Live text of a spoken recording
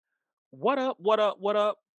What up? What up? What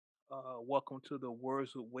up? Welcome to the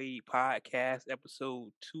Words with Wade podcast,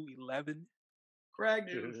 episode 211. Craig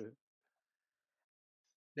news.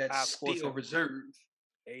 That's I, of course, still am. reserved.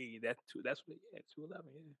 Hey, that's two. That's what. Yeah,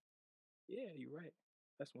 211. Yeah, yeah, you're right.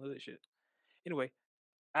 That's some hood shit. Anyway,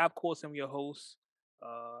 I, of course, am your host.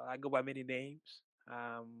 I go by many names.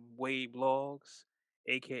 I'm Wade Blogs,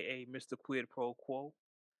 aka Mr. Quid Pro Quo,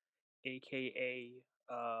 aka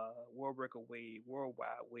World Breaker Wade, Worldwide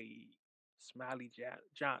Wade, Smiley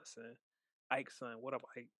Johnson, Ike Son. What up,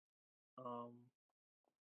 Ike? Um,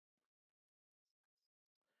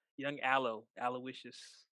 Young Aloysius,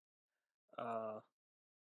 uh,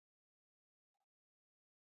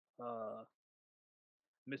 uh,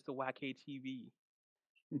 Mr. YKTV.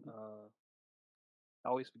 Uh, I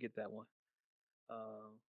always forget that one.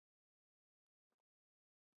 Um,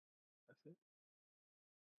 that's it.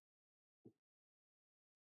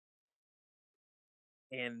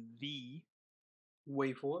 And the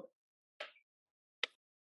Wait for it.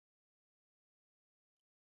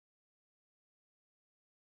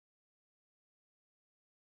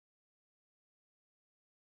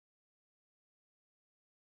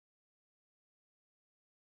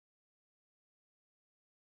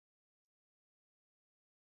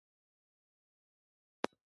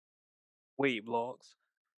 Wade Vlogs.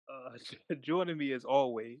 Joining me as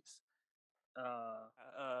always,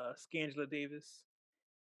 Scangela Davis,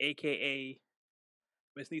 aka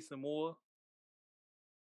Miss Nisa Moore.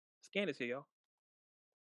 Scan is here, y'all.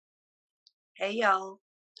 Hey y'all,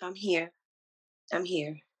 I'm here. I'm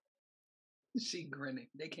here. She grinning.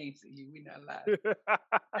 They can't see you. We not live.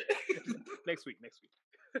 Next week.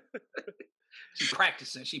 She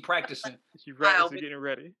practicing. She I'll practicing, be- getting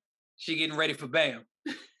ready. She getting ready for BAM.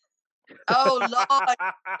 Oh Lord,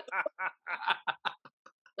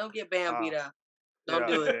 don't get Bam beat Uh, up. Don't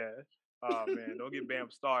do it. Yeah. Oh man, don't get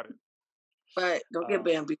Bam started. But don't get Uh,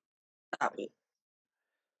 Bam beat up. Stop it.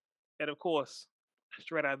 and of course,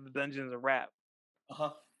 straight out of the dungeons of rap,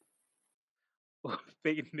 Uh-huh.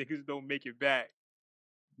 fake niggas don't make it back.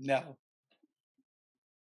 No.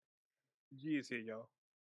 G is here, y'all.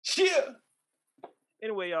 Cheer.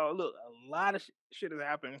 Anyway, y'all, look, a lot of shit has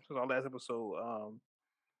happened since our last episode.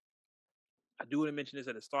 I do want to mention this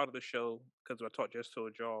at the start of the show because just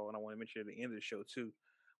told y'all, and I want to mention it at the end of the show too.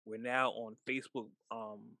 We're now on Facebook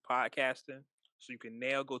podcasting, so you can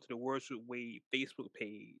now go to the Words with Wade Facebook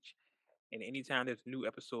page, and anytime there's a new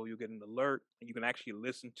episode, you'll get an alert, and you can actually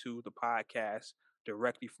listen to the podcast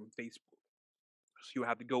directly from Facebook. So you don't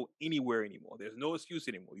have to go anywhere anymore. There's no excuse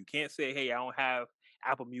anymore. You can't say, "Hey, I don't have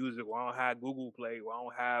Apple Music, or I don't have Google Play, or I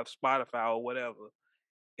don't have Spotify, or whatever."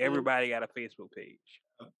 Everybody got a Facebook page.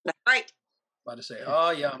 That's right. About to say,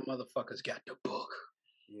 oh yeah, motherfuckers got the book.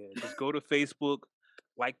 Yeah, just go to Facebook,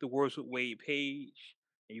 like the Words with Wade page,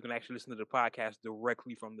 and you can actually listen to the podcast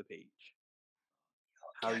directly from the page.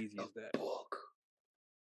 How Got easy the is that? book.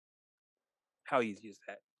 How easy is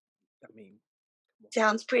that? I mean, come on.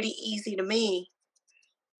 Sounds pretty easy to me.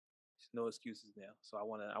 There's no excuses now. So I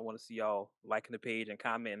wanna see y'all liking the page and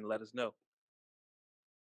comment and let us know.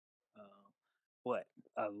 But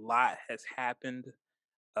a lot has happened.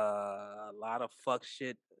 A lot of fuck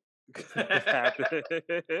shit has happened,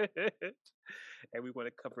 and we want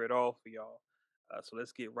to cover it all for y'all. So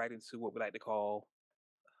let's get right into what we like to call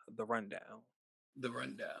the rundown. The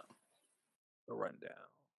rundown. The rundown.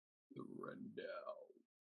 The rundown.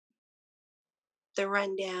 The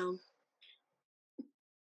rundown.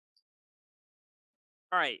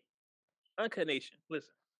 All right, Uncut Nation. Listen.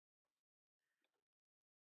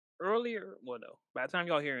 Earlier, well, no. By the time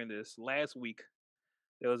y'all hearing this, last week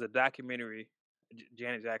there was a documentary,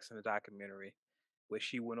 Janet Jackson, a documentary, where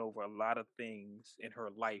she went over a lot of things in her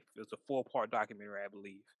life. It was a 4-part documentary, I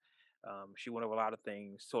believe. She went over a lot of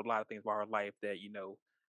things, told a lot of things about her life that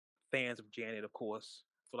fans of Janet, of course,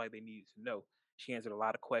 feel like they needed to know. She answered a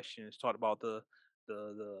lot of questions, talked about the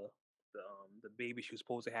the the baby she was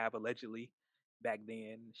supposed to have allegedly back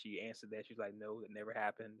then. She answered that. She was like, no, that never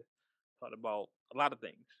happened. Talked about a lot of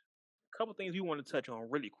things. A couple things we want to touch on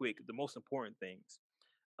really quick. The most important things.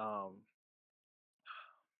 Um,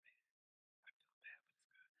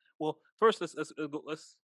 well, first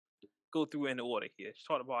let's go through in order here. She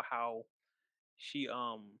talked about how she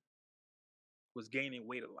was gaining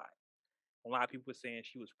weight a lot. A lot of people were saying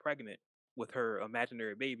she was pregnant with her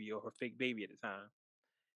imaginary baby or her fake baby at the time.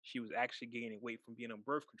 She was actually gaining weight from being on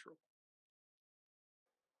birth control.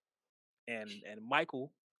 And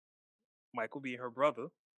Michael being her brother,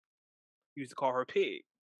 used to call her pig.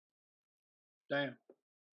 Damn.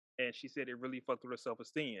 And she said it really fucked with her self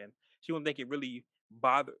esteem. And she wouldn't think it really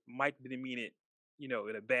bothered. Mike didn't mean it, in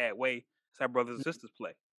a bad way. It's how brothers and sisters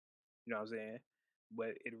play. You know what I'm saying? But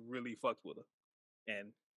it really fucked with her. And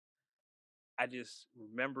I just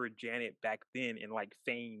remember Janet back then in like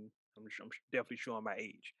Fame. I'm definitely showing my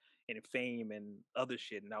age. And Fame and other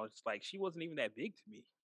shit. And I was just like, she wasn't even that big to me.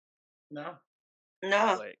 No.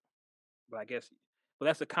 No. But I guess, but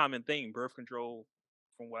that's a common thing. Birth control,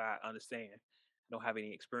 from what I understand, I don't have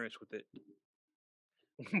any experience with it.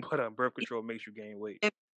 But birth control makes you gain weight.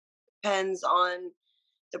 It depends on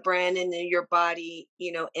the brand and then your body,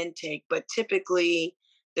 intake. But typically,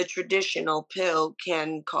 the traditional pill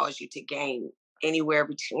can cause you to gain anywhere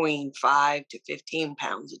between 5 to 15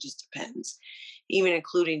 pounds. It just depends. Even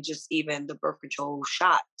including just even the birth control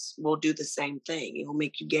shots will do the same thing. It will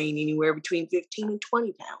make you gain anywhere between 15 and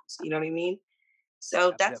 20 pounds. You know what I mean?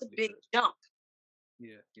 So I've that's a definitely big heard. jump Yeah,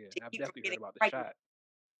 yeah. to I've keep from definitely heard getting about the pregnant, shot.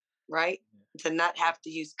 right? To not Yeah, have to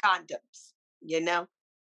use condoms,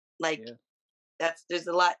 like yeah, there's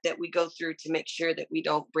a lot that we go through to make sure that we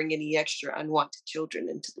don't bring any extra unwanted children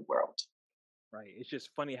into the world. right. It's just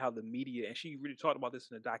funny how the media, and she really talked about this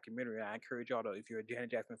in the documentary. I encourage y'all to, if you're a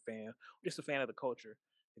Janet Jackson fan, or just a fan of the culture,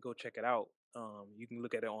 to go check it out. You can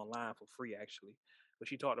look at it online for free, actually. But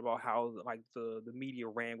she talked about how like the media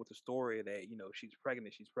ran with the story that she's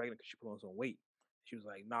pregnant. She's pregnant because she put on some weight. She was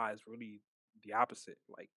like, nah, it's really the opposite.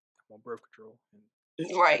 Like I'm on birth control, and it's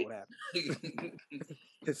kind of Right. what happened.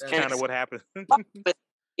 It's That's And kind of it's what happened. but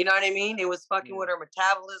you know what I mean? It was fucking Yeah, with her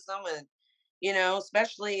metabolism and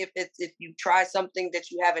especially if you try something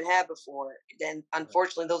that you haven't had before, then right,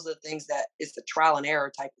 unfortunately those are the things that it's the trial and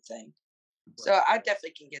error type of thing. So right, I right.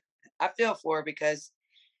 definitely can get that. I feel for her because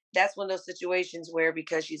that's one of those situations where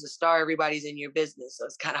because she's a star, everybody's in your business. So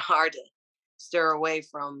it's kind of hard to stir away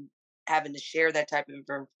from having to share that type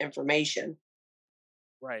of information.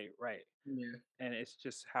 Right, right. yeah. And it's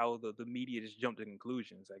just how the media just jumped to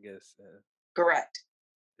conclusions. I guess Correct.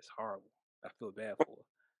 it's horrible. I feel bad for her.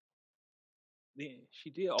 Then she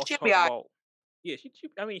did also She'll be talk all about, yeah,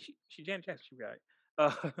 I mean she Janet Jackson, she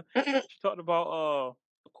right. right. She talked about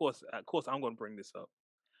of course I'm gonna bring this up.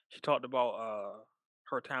 She talked about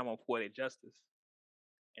her time on Poetic Justice,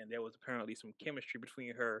 and there was apparently some chemistry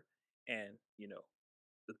between her and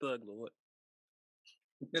the Thug Lord.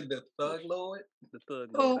 The Thug Which Lord. the Thug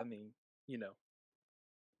Lord, Who? I mean, you know,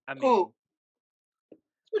 I Who? mean,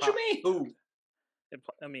 What you Pop. mean? Who?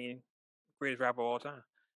 I mean, greatest rapper of all time.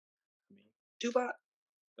 I mean, Tupac?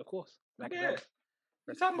 of course, Yeah. Machiavelli. You Rest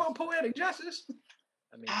in talking peace. about poetic justice?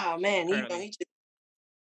 I mean, Oh she's man, apparently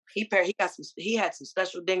he got some he had some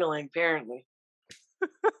special dingling apparently.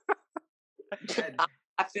 That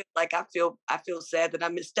I feel sad that I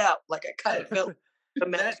missed out. Like I kind of felt that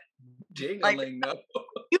like jingling though.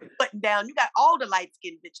 you putting down. You got all the light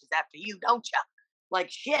skinned bitches after you, don't you? Like I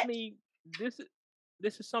shit. mean, this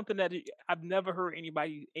is something that I've never heard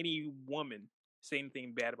any woman say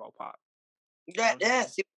anything bad about Pop. You know That what I'm saying?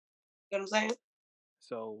 see what I'm saying?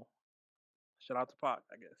 So shout out to Pop,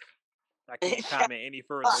 I guess. I can't Shut comment any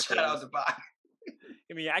further up. Shout out because to Bob.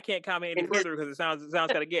 I mean I can't comment any And his further because it sounds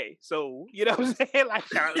kind of gay. So you know what I'm saying? Like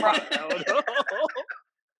shout out to right. Pop. I don't know.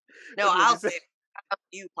 No, What you want I'll me to say say? it. Shout out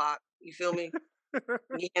to you, Pop. You feel me?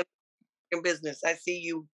 Me and in business. I see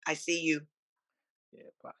you. I see you. Yeah,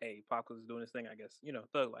 Pop, hey, Pop was doing his thing, I guess.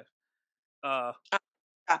 Thug life. Uh,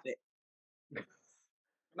 Stop it.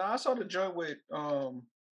 No, I saw the joint with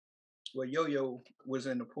where Yo Yo was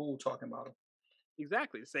in the pool talking about him.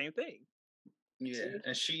 exactly the same thing. Yeah, See?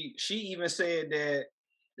 and she even said that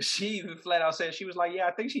she even flat out said she was like, yeah,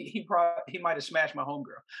 I think he might have smashed my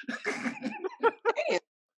homegirl. Damn.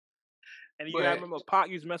 And you gotta But remember, Pac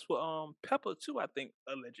used to mess with Pepper too. I think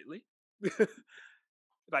allegedly,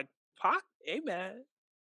 like Pac, hey man,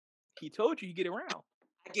 he told you he get around.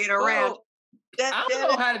 I get around. well, That I don't that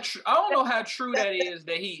know how I don't know how true that, that is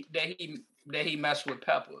that he messed with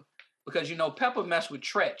Pepper because Pepper messed with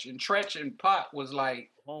Tretch and Pot was like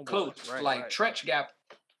close. Homeboys, right, Like right. Tretch got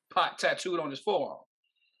Pot tattooed on his forearm.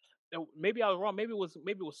 Now, maybe I was wrong. Maybe it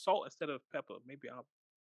was Salt instead of Pepper. Maybe I'm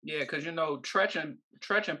Yeah, because Tretch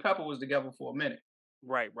and Pepper was together for a minute.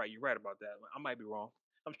 right. You're right about that. I might be wrong.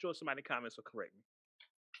 I'm sure somebody in the comments will correct me.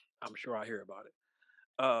 I'm sure I'll hear about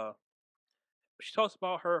it. Uh, she talks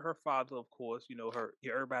about her father, of course.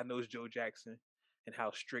 Everybody knows Joe Jackson and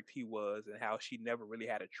how strict he was, and how she never really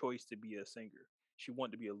had a choice to be a singer. She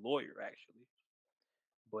wanted to be a lawyer actually,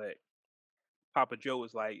 but Papa Joe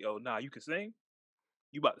was like, "Yo, nah, you can sing.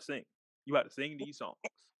 You about to sing. You about to sing these songs."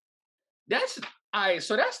 That's all right.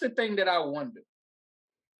 So that's the thing that I wonder.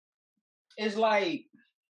 It's like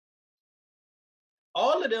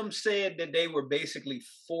all of them said that they were basically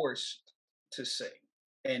forced to sing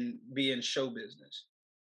and be in show business.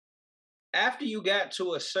 After you got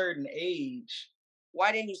to a certain age,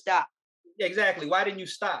 Why didn't you stop? Yeah, exactly. Why didn't you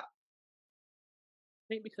stop? I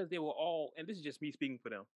think because they were all, and this is just me speaking for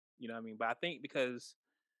them, you know what I mean? But I think because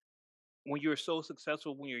when you're so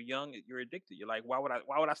successful when you're young, you're addicted. You're like, why would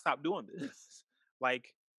I stop doing this?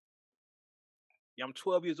 Like, yeah, I'm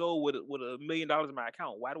 12 years old with $1 million in my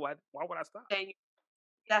account. Why would I stop? And you're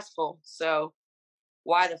successful. So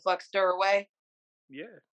why the fuck stir away?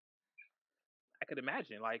 Yeah, I could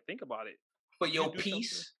imagine. Like, think about it. For You your do something.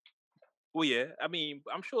 peace? Well, yeah. I mean,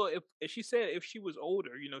 I'm sure if she said if she was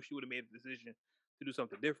older, she would have made the decision to do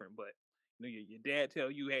something different. But your dad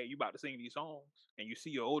tell you, hey, you about to sing these songs, and you see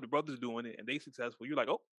your older brothers doing it, and they successful. You're like,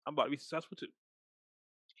 oh, I'm about to be successful too.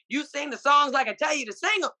 You sing the songs like I tell you to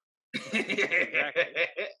sing them.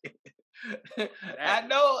 I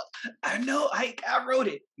know. I wrote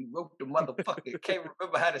it. He wrote the motherfucker. Can't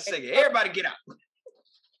remember how to sing it. Everybody get out.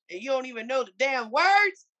 And you don't even know the damn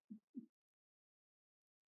words.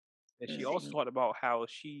 And she also talked about how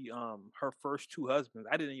she, her first two husbands.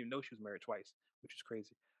 I didn't even know she was married twice, which is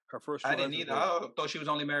crazy. Her first. I didn't either. I thought she was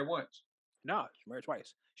only married once. No, she's married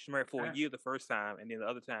twice. She was married for a year the first time, and then the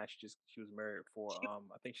other time she was married for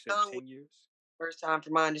I think she said 10 years. First time,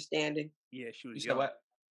 from my understanding. Yeah, she was You young. said what?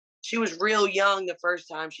 She was real young the first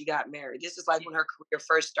time she got married. This is like when her career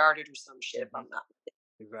first started or some shit. If I'm not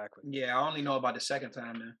exactly. Yeah, I only know about the second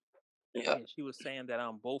time now. Yeah. And she was saying that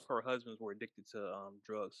both her husbands were addicted to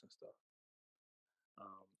drugs and stuff.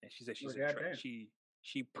 And she said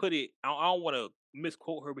she put it. I don't want to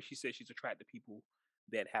misquote her, but she said she's attracted to people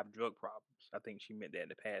that have drug problems. I think she meant that in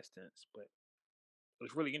the past tense, but it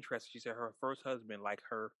was really interesting. She said her first husband, like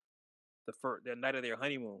her, the night of their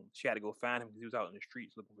honeymoon, she had to go find him because he was out in the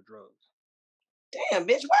streets looking for drugs. Damn,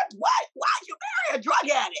 bitch! Why'd you marry a drug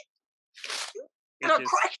addict? And a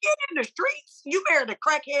crackhead in the streets? You married a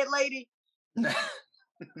crackhead lady?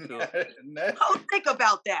 Oh, think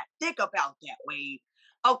about that. Think about that, Wade.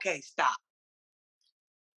 Okay, stop.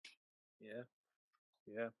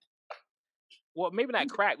 Yeah. Well, maybe not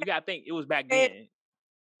crack. We gotta think it was back then.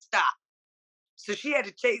 Stop. So she had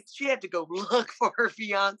to go look for her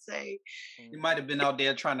fiance. You might have been out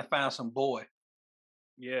there trying to find some boy.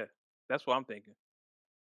 Yeah, that's what I'm thinking.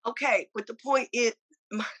 Okay, but the point is,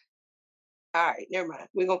 all right, never mind.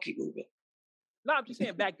 We're gonna keep moving. No, I'm just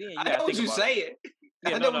saying back then. I know what you're saying.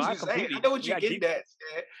 I know what you're saying. I know what you're getting at.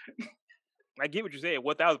 I get what you're saying.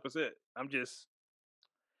 1,000%.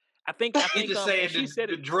 I think he's just saying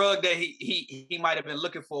the drug that he might have been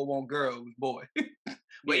looking for one girl was boy.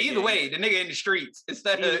 But either way, the nigga in the streets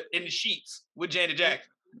instead of in the sheets with Janet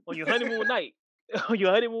Jackson. On your honeymoon night. On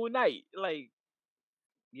your honeymoon night. Like,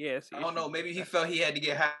 yes. I don't know. Maybe he felt he had to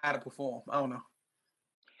get high to perform. I don't know.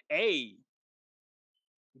 Hey,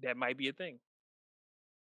 that might be a thing.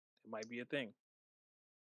 It might be a thing.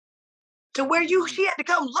 To where she had to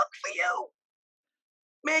come look for you?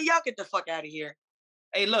 Man, y'all get the fuck out of here.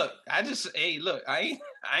 Hey, look, I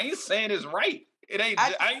ain't saying it's right.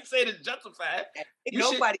 I ain't saying it's justified.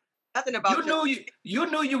 Nothing about you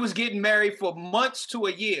knew you was getting married for months to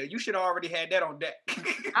a year. You should have already had that on deck.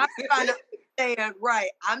 I'm trying to understand, right.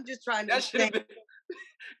 I'm just trying to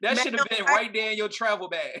that should have been right there in your travel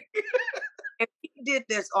bag. If he did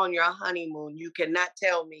this on your honeymoon, you cannot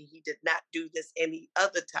tell me he did not do this any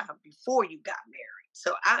other time before you got married.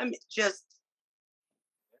 So I'm just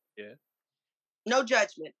no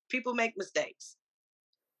judgment. People make mistakes.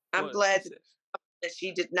 I'm glad that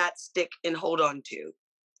she did not stick and hold on to.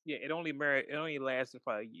 Yeah, it only lasted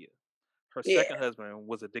for a year. Her second husband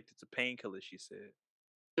was addicted to painkillers, she said.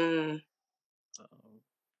 And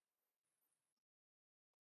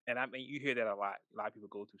I mean, you hear that a lot. A lot of people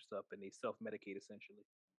go through stuff and they self-medicate essentially.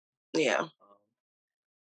 Yeah.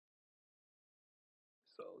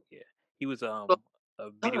 So yeah, he was a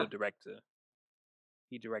video director.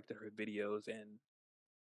 He directed her videos, and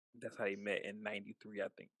that's how they met in '93. I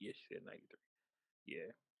think. Yeah, she said '93.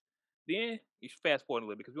 Yeah. Then you should fast forward a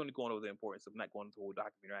little bit because we're only going over the importance of not going into the whole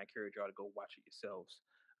documentary. I encourage y'all to go watch it yourselves.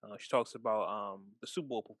 She talks about the Super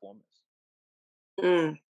Bowl performance,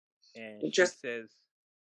 and she says,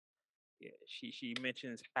 she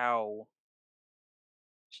mentions how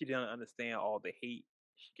she didn't understand all the hate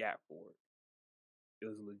she got for it. It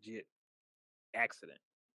was a legit accident,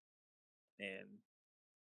 and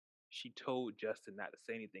she told Justin not to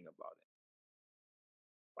say anything about it.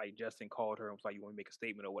 Like, Justin called her and was like, "You want to make a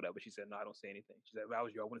statement or whatever?" She said, "No, I don't say anything." She said, "If I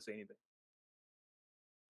was you, I wouldn't say anything."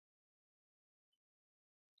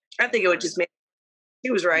 I think it would just make. He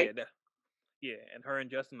was right. And her and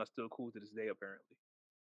Justin are still cool to this day, apparently.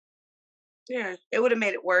 Yeah, it would have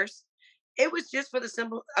made it worse. It was just for the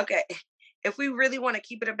simple. Okay, if we really want to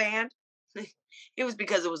keep it a band, It was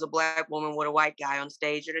because it was a black woman with a white guy on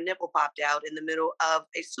stage and a nipple popped out in the middle of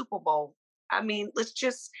a Super Bowl. I mean, let's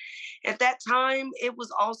just, at that time, it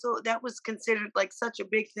was also, that was considered like such a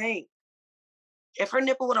big thing. If her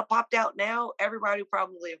nipple would have popped out now, everybody would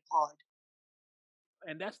probably applaud.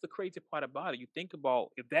 And that's the crazy part about it. You think about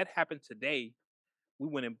if that happened today, we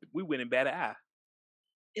wouldn't bat an eye.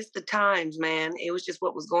 It's the times, man. It was just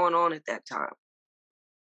what was going on at that time.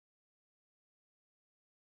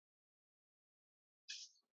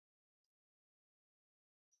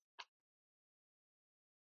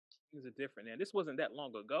 Things are different. And this wasn't that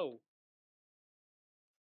long ago.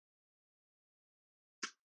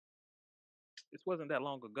 This wasn't that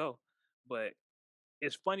long ago. But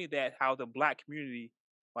it's funny that how the black community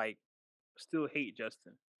like still hate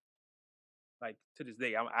Justin. Like to this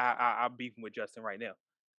day, I'm beefing with Justin right now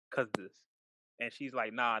because of this. And she's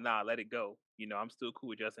like, nah, let it go. You know, I'm still cool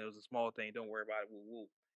with Justin. It was a small thing. Don't worry about it. Woo woo.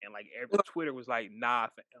 And like every Twitter was like, nah,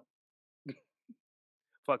 fam.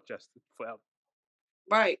 Fuck Justin forever,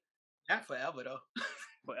 Right, Not forever though.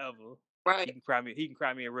 forever. He right, can cry me. He can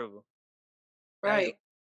cry me a river. Damn. right.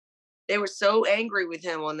 They were so angry with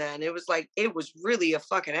him on that. And it was like, it was really a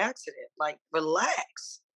fucking accident. Like,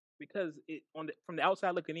 relax. Because from the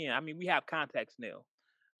outside looking in, I mean, we have context now,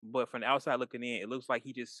 but from the outside looking in, it looks like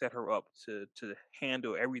he just set her up to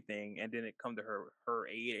handle everything, and then it come to her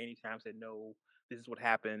aid anytime. Said no, this is what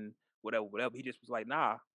happened, whatever. He just was like,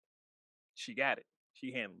 nah, she got it,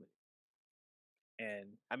 she handled it, and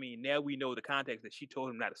I mean, now we know the context that she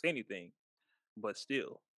told him not to say anything, but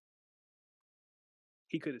still,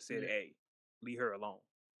 he could have said, Yeah. hey, leave her alone.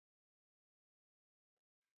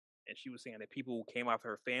 And she was saying that people came after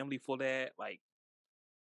her family for that, like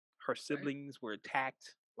her Right. siblings were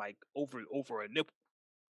attacked like over a nipple.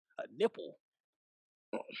 A nipple.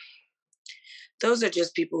 Those are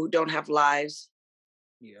just people who don't have lives.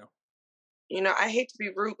 Yeah. You know, I hate to be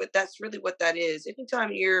rude, but that's really what that is.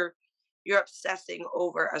 Anytime you're obsessing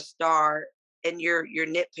over a star and you're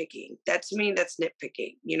nitpicking, that to me that's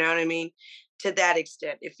nitpicking. You know what I mean? To that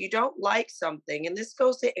extent. If you don't like something, and this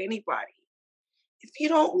goes to anybody, if you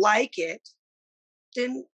don't like it,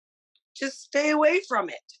 then just stay away from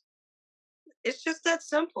it. It's just that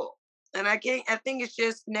simple. And I think it's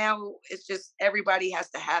just now, it's just everybody has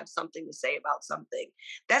to have something to say about something.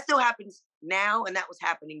 That still happens now, and that was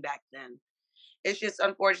happening back then. It's just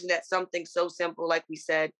unfortunate that something so simple, like we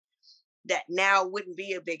said, that now wouldn't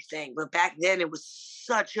be a big thing. But back then it was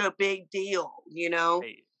such a big deal, you know?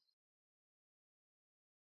 Hey,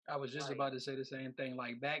 I was just Right. about to say the same thing.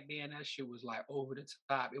 Like back then, that shit was like over the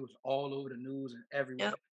top. It was all over the news and everywhere.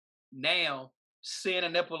 Yep. Now, seeing a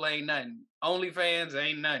nipple ain't nothing. OnlyFans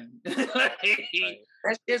ain't nothing. right.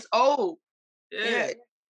 That's just old. Yeah. Yeah.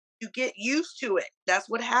 You get used to it. That's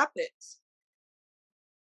what happens.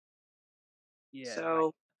 Yeah. Like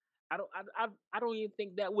So I don't even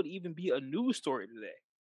think that would even be a news story today.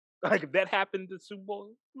 Like if that happened to Super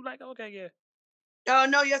Bowl, we're like, okay, yeah. oh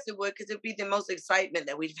no, yes it would, because it'd be the most excitement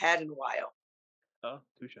that we've had in a while. Oh,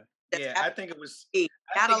 touche. That's Yeah, I think it was. happening.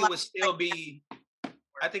 I Not a think it lot would still be.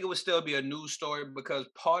 I think it would still be a news story because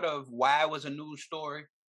part of why it was a news story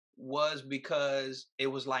was because it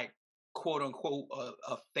was like quote unquote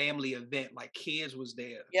a family event. Like kids was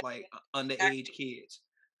there, yeah, like underage exactly. kids.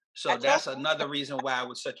 I So told that's another reason why it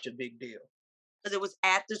was such a big deal. because it was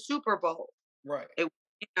at the Super Bowl. Right. It,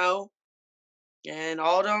 you know, and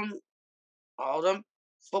all them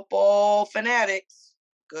football fanatics,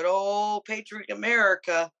 good old Patriot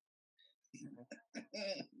America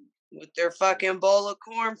with their fucking bowl of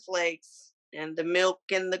cornflakes and the milk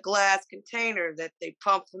in the glass container that they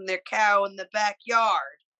pump from their cow in the backyard.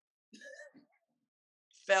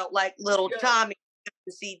 Felt like little Yo, Tommy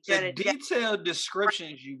to see the Janet Jackson. detailed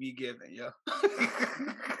descriptions you be giving, yo.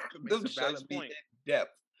 Them Makes a valid shows be in point.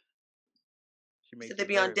 depth. She makes Said they it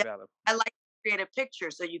be on very deck. valid. I like to create a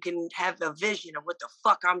picture so you can have a vision of what the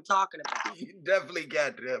fuck I'm talking about. You definitely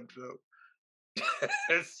got them, so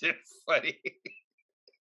that's just funny.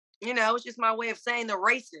 You know, it's just my way of saying the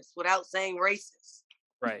racist without saying racist.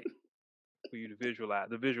 Right. For you to visualize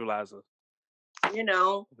the visualizer. You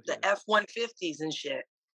know, What the is F-150s and shit.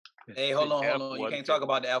 Hey, the hold on. You can't talk F-150?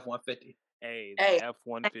 about the F-150. Hey, Hey, the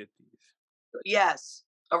F-150s. yes,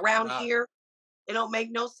 around Nah, here, it don't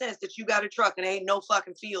make no sense that you got a truck and ain't no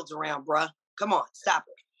fucking fields around, bruh. Come on, stop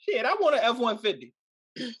it. shit, I want an F-150.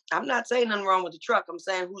 I'm not saying nothing wrong with the truck. I'm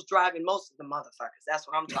saying who's driving most of the motherfuckers. That's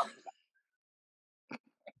what I'm talking about.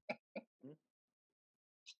 Mhm.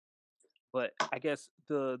 But I guess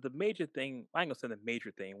the major thing, I ain't gonna say the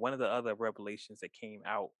major thing. One of the other revelations that came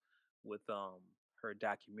out with her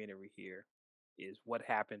documentary here is what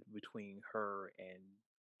happened between her and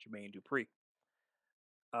Jermaine Dupri.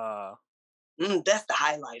 Uh, That's the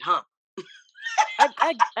highlight, huh?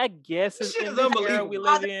 I guess This shit in is this era we unbelievable.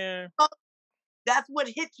 live in. That's what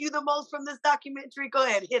hit you the most from this documentary. Go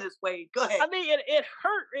ahead, hit us, Wade. Go ahead. I mean, it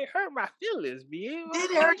hurt my feelings, man.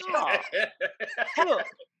 Did it hurt you? Look,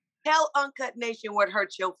 Tell Uncut Nation what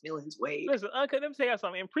hurt your feelings, Wade. listen, Uncle, let me tell you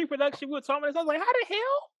something. In pre-production, we were talking about this. I was like, how the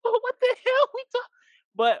hell? What the hell we talk?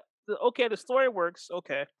 But okay, the story works.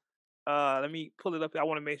 Okay. Let me pull it up. I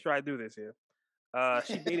want to make sure I do this here.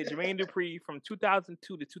 She dated Jermaine Dupri from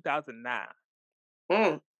 2002 to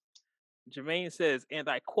 2009. Jermaine says, and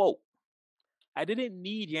I quote, I didn't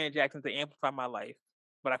need Janet Jackson to amplify my life,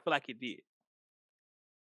 but I feel like it did.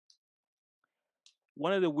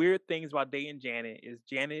 One of the weird things about dating Janet is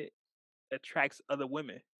Janet attracts other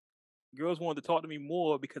women. Girls wanted to talk to me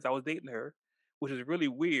more because I was dating her, which is really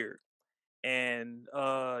weird. And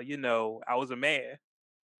I was a man.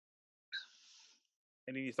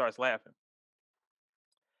 And then he starts laughing.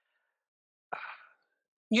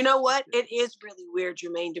 You know what? It is really weird,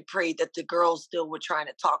 Jermaine Dupri, that the girls still were trying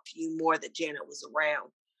to talk to you more that Janet was around.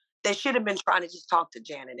 They should have been trying to just talk to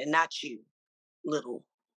Janet and not you, little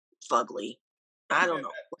fugly. I don't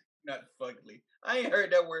know. Not fugly. I ain't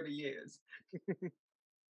heard that word in years.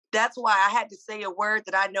 That's why I had to say a word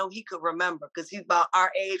that I know he could remember because he's about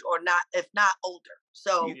our age or not, if not older.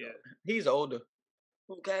 So he's older.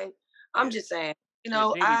 Okay, I'm just saying.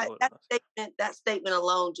 That statement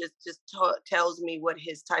alone just tells me what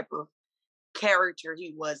his type of character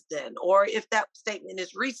he was then, or if that statement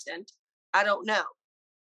is recent, I don't know.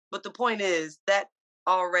 But the point is that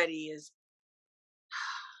already is.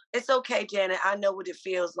 It's okay, Janet. I know what it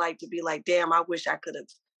feels like to be like, damn, I wish I could have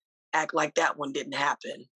act like that one didn't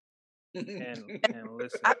happen. And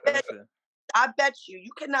listen, I bet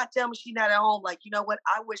you cannot tell me she's not at home. Like, you know what?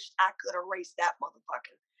 I wish I could erase that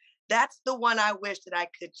motherfucker. That's the one I wish that I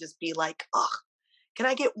could just be like, ugh, can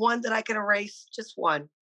I get one that I can erase? Just one.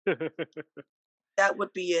 That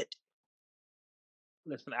would be it.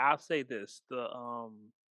 Listen, I'll say this. The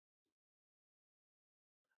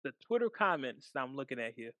Twitter comments that I'm looking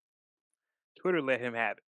at here, Twitter let him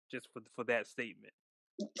have it just for that statement.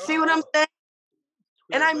 See what I'm saying?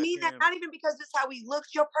 And I mean that not even because this is how he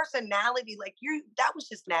looks, your personality, like that was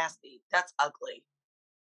just nasty. That's ugly.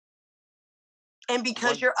 And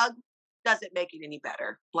because you're ugly doesn't make it any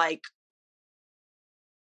better. Like,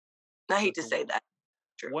 I hate to say that.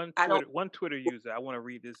 One Twitter user, I want to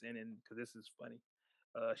read this in because this is funny.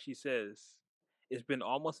 She says, it's been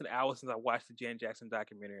almost an hour since I watched the Janet Jackson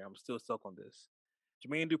documentary. I'm still stuck on this.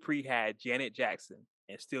 Jermaine Dupri had Janet Jackson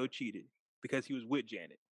and still cheated because he was with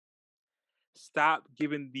Janet. Stop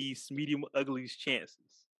giving these medium uglies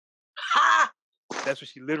chances. Ha! That's what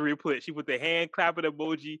she literally put. She put the hand clapping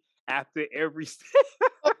emoji after every step.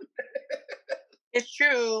 It's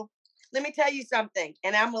true. Let me tell you something,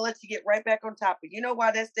 and I'm gonna let you get right back on topic. You know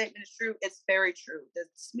why that statement is true? It's very true. The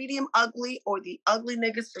medium ugly or the ugly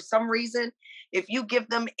niggas, for some reason, if you give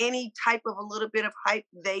them any type of a little bit of hype,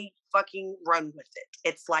 they fucking run with it.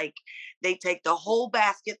 It's like they take the whole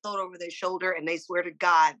basket, throw it over their shoulder, and they swear to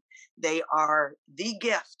God they are the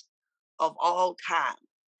gift of all time.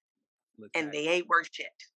 And they ain't worth shit.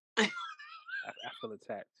 I feel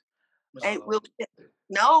attacked.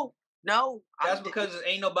 No. That's because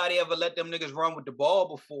ain't nobody ever let them niggas run with the ball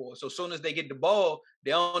before. So as soon as they get the ball,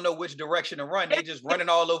 they don't know which direction to run. They just running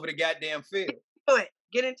all over the goddamn field.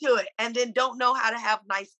 Get into it. And then don't know how to have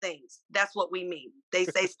nice things. That's what we mean. They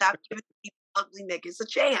say stop giving these ugly niggas a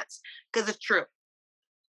chance. Because it's true.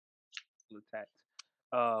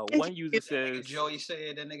 One user says... Joey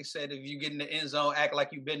said, that nigga said, if you get in the end zone, act like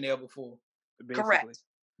you've been there before. Basically. Correct.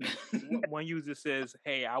 One user says,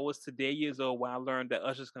 hey, I was today years old when I learned that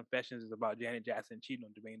Usher's Confessions is about Janet Jackson cheating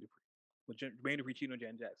on Jermaine Dupri. Well, Jermaine Dupri cheating on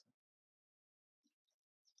Janet Jackson.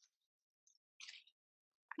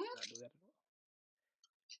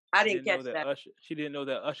 I didn't catch that. She didn't know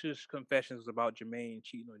that Usher's Confessions was about Jermaine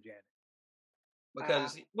cheating on Janet.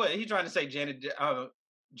 Because, what, he trying to say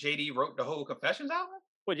JD wrote the whole Confessions album?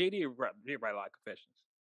 Well, JD did write a lot of Confessions.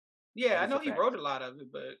 Yeah, I know he wrote a lot of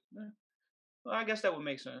it, but... Well, I guess that would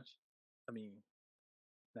make sense. I mean,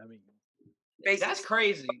 that's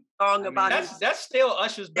crazy. That's still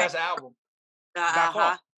Usher's best album.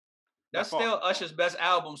 That's still Usher's best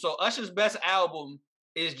album. So Usher's best album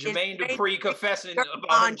is Jermaine Dupri confessing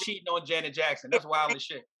about him cheating on Janet Jackson. That's wild as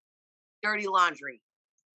shit. Dirty laundry.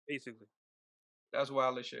 Basically. That's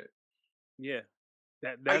wild as shit. Yeah.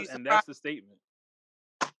 That's the statement.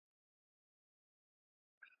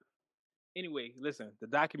 Anyway, listen, the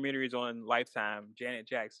documentary is on Lifetime. Janet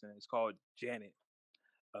Jackson. It's called Janet.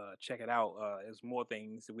 check it out. There's more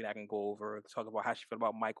things that we not gonna go over. Talk about how she felt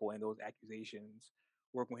about Michael and those accusations.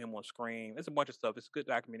 Working with him on screen. There's a bunch of stuff. It's a good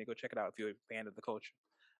documentary. Go check it out if you're a fan of the culture.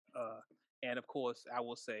 Uh, and of course, I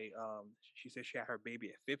will say, she said she had her baby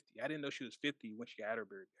at 50. I didn't know she was 50 when she had her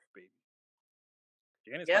baby.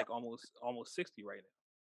 Janet's Yep. like almost 60 right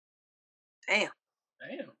Damn.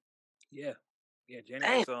 Damn. now. Yeah. Janet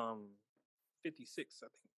Damn. was 56. I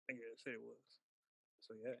think I said it was.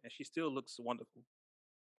 So yeah, and she still looks wonderful.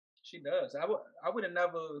 She does. I would have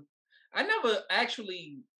never. I never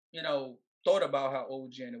actually, thought about how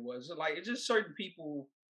old Janet was. Like it's just certain people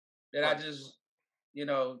that I Right. just,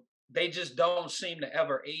 they just don't seem to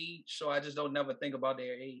ever age. So I just don't never think about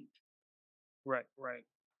their age. Right.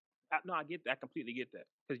 No, I get that. I completely get that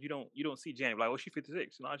because you don't see Janet like, oh, she's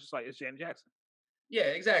 56. No, it's just like it's Janet Jackson Yeah,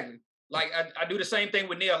 exactly. Like I do the same thing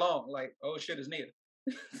with Nia Long. Like, oh shit, it's Nia.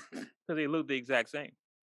 because they look the exact same.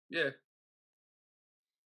 Yeah.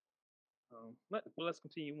 Let's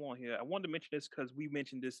continue on here. I wanted to mention this because we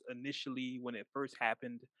mentioned this initially when it first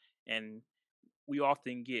happened, and we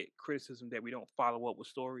often get criticism that we don't follow up with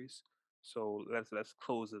stories. So let's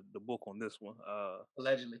close the book on this one.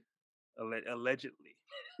 Allegedly. Allegedly,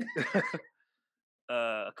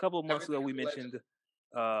 a couple of months ago Everything we is alleged.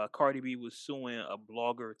 mentioned Cardi B was suing a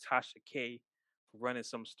blogger Tasha K for running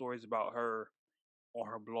some stories about her on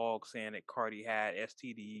her blog, saying that Cardi had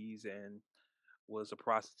STDs and was a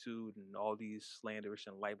prostitute and all these slanderous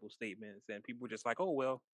and libel statements, and people were just like, "Oh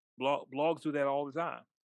well, blogs do that all the time."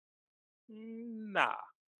 Nah,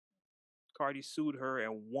 Cardi sued her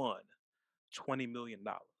and won $20 million.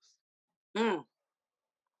 Mm.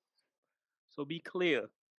 So be clear,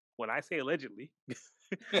 when I say allegedly,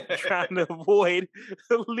 trying to avoid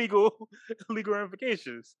legal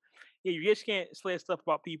ramifications. Yeah, you just can't slander stuff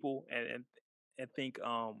about people and think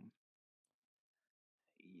yeah,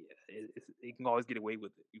 it can always get away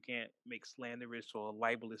with it. You can't make slanderous or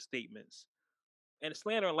libelous statements. And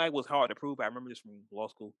slander and libel was hard to prove. I remember this from law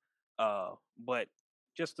school. But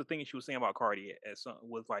just the thing she was saying about Cardi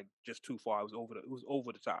was like just too far. It was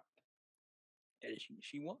over the top. And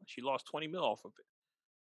she won. She lost 20 mil off of it.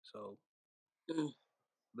 So Mm.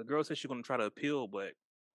 the girl said she's gonna try to appeal, but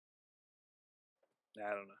I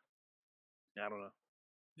don't know.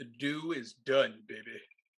 The do is done, baby.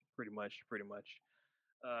 Pretty much.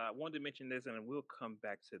 I wanted to mention this, and we'll come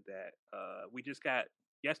back to that. We just got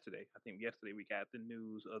yesterday. I think yesterday we got the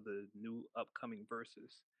news of the new upcoming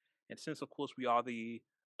verses, and since of course we are the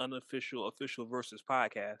unofficial official versus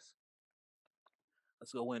podcast,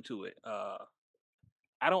 let's go into it.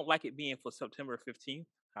 I don't like it being for September 15th.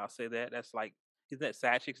 I'll say that. That's like, isn't that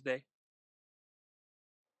Sad Chicks Day?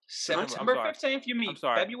 I'm September sorry. 15th? You mean I'm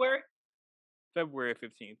sorry. February? February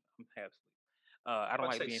 15th. I'm half asleep. I don't I'd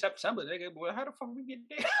like say being September, nigga. Boy, how the fuck we get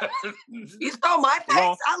there? You saw my face.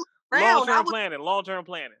 long I looked around. long term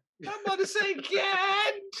planning. I'm about to say, God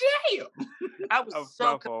damn. I was My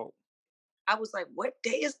so. fault. I was like, "What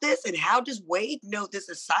day is this? And how does Wade know this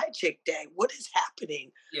is Side Chick Day? What is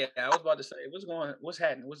happening?" Yeah, I was about to say, what's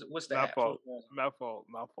happening? What's the My hap? fault. What's going on?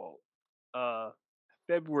 My fault.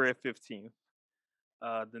 February 15th.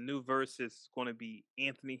 The new verse is going to be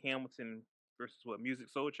Anthony Hamilton versus what, Music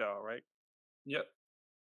Soul Child, right? Yep.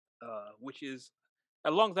 Which is,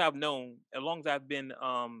 as long as I've been,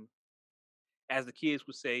 as the kids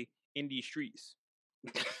would say, in these streets.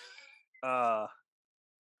 uh,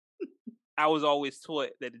 I was always taught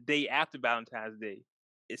that the day after Valentine's Day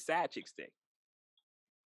is Sad Chicks Day.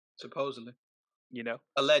 Supposedly. You know,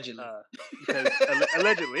 Allegedly. Because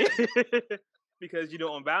allegedly, because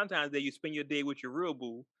on Valentine's Day you spend your day with your real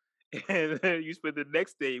boo, and you spend the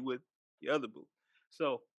next day with your other boo.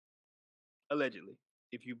 So allegedly,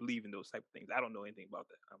 if you believe in those type of things, I don't know anything about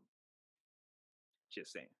that. I'm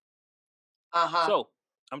just saying. So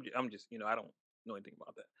I'm just I don't know anything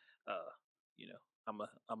about that.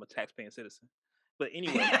 I'm a tax-paying citizen. But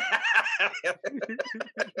anyway,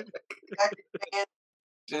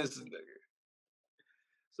 Just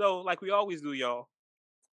so like we always do, y'all.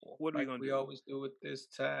 What are we like gonna we do? always do it this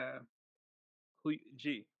time. Who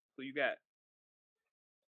you got?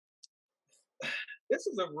 This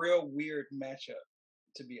is a real weird matchup,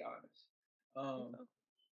 to be honest.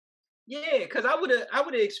 Yeah, because I would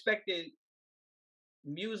have expected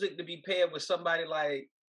music to be paired with somebody like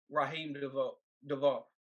Raheem DeVaughn.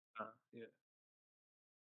 Yeah.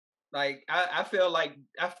 Like I feel like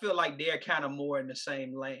they're kind of more in the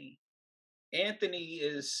same lane. Anthony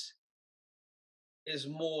is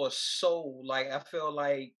more soul. Like I feel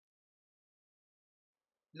like,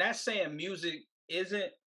 not saying music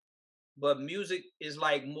isn't, but music is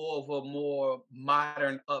like more of a more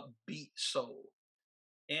modern upbeat soul.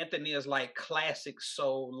 Anthony is like classic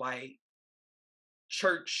soul, like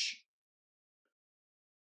church,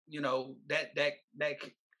 that.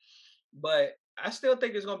 But I still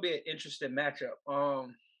think it's gonna be an interesting matchup.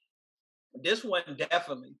 This one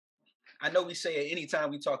definitely. I know we say it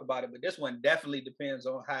anytime we talk about it, but this one definitely depends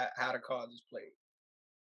on how the cards is played.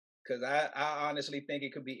 Because I honestly think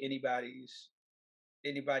it could be anybody's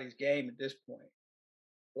game at this point.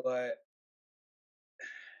 But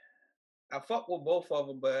I fuck with both of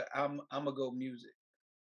them, but I'm gonna go music.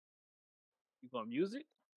 You going music?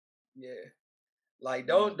 Yeah. Like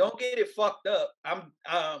don't get it fucked up. I'm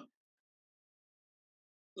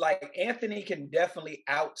like Anthony can definitely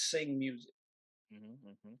out sing music.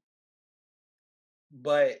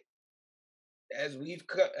 But as we've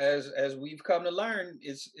come to learn,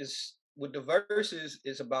 is with the verses,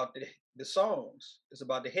 it's about the songs, it's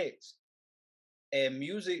about the hits, and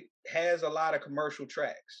music has a lot of commercial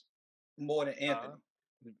tracks more than Anthony.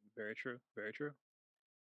 Very true, very true.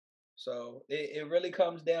 So it really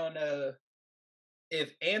comes down to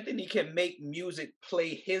if Anthony can make music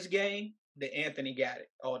play his game, then Anthony got it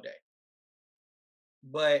all day.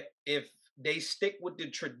 But if they stick with the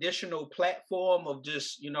traditional platform of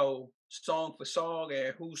just, song for song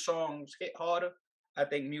and whose songs hit harder, I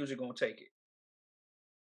think music gonna take it.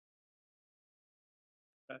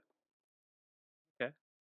 Okay.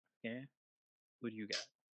 Yeah. Who do you got?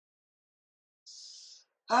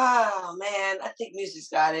 Oh man, I think music's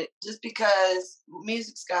got it. Just because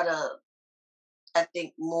music's got I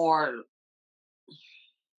think more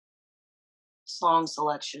song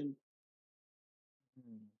selection.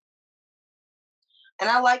 And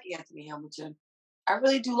I like Anthony Hamilton. I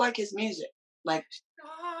really do like his music. Like,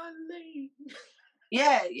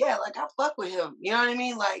 yeah, like I fuck with him. You know what I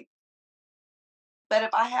mean? Like, but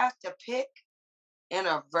if I have to pick in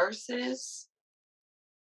a versus,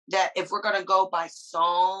 that if we're gonna go by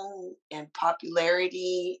song and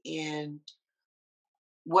popularity and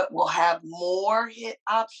what will have more hit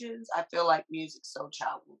options, I feel like Musiq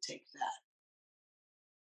Soulchild will take that.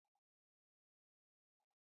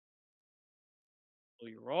 So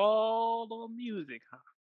you're all on music, huh?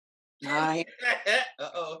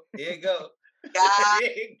 Uh-oh, here you go.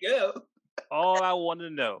 Here you go. All I want to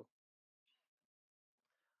know.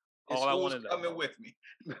 All I want to know. Coming with me.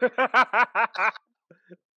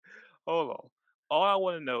 Hold on. All I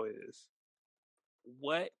want to know is,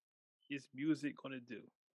 what is music going to do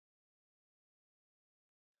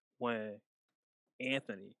when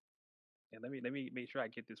Anthony, and let me make sure I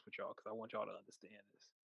get this with y'all because I want y'all to understand this.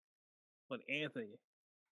 When Anthony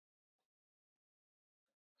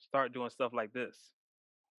start doing stuff like this.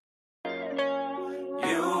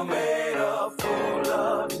 You made a fool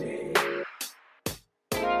of me.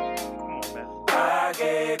 Come on, man. I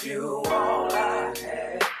gave you all I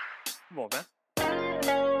had. Come on, man.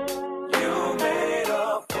 You made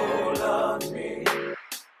a fool of me.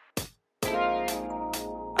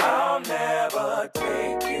 I'll never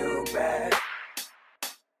take you back.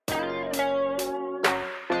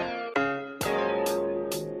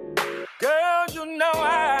 Girl, you know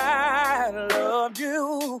I loved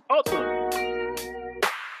you.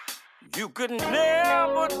 You could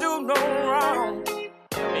never do no wrong.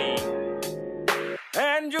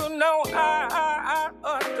 And you know I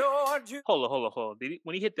adored you. Hold on.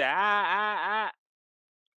 When he hit the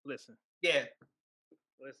listen. Yeah.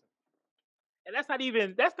 Listen. And that's not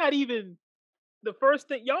even the first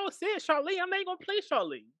thing y'all said, Charlene. I'm not gonna play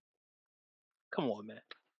Charlene. Come on, man.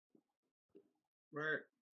 Right.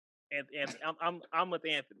 And I'm with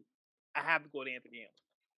Anthony. I have to go to Anthony.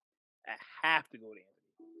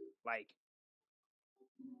 Like,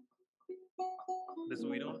 this is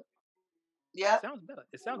what we doing? Yeah.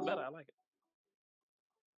 It sounds better. I like it.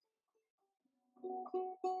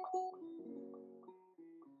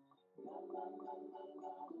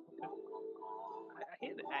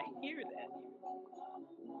 I hear that.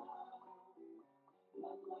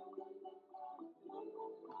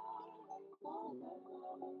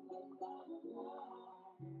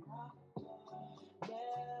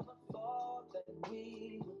 Never thought that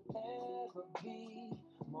we would ever be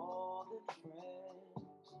more than friends.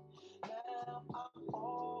 Now I'm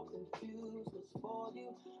all confused, 'cause for you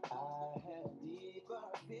I had deeper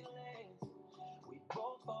feelings. We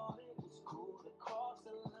both thought it was cool to cross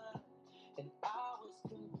the line, and I was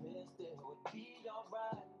convinced it would be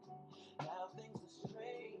alright. Now things are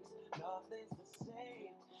strange, nothing's the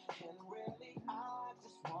same, and really I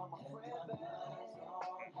just want my friend back.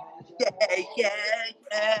 Yeah.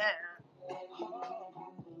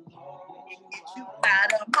 Get you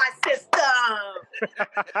out of my system.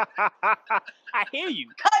 I hear you.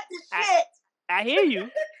 Cut the shit. I hear you.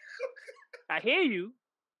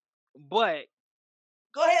 But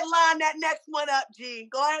go ahead and line that next one up, G.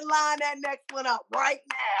 Go ahead and line that next one up right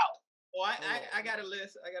now. Oh, I got a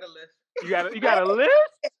list. I got a list. you got a list?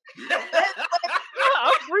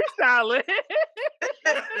 I'm freestyling.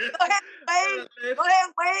 Go ahead, Wade. Go ahead,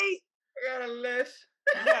 Wade. I got a list.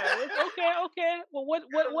 Yeah, okay. Well,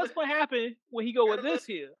 what's gonna happen when he go with this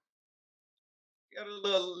here? Got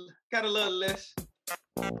a little list.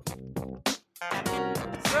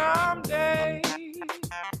 Someday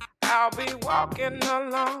I'll be walking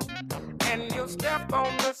alone, and you'll step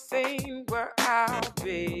on the scene where I'll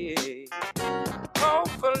be.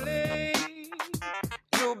 Hopefully,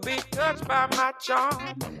 you'll be touched by my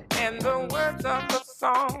charm, and the words of the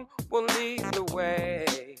song will lead the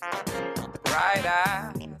way. Bright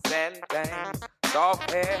eyes and things,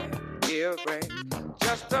 soft hair, earrings,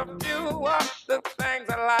 just a few of the things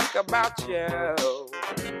I like about you.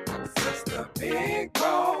 Sister Big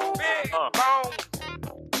Bone,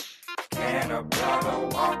 can a brother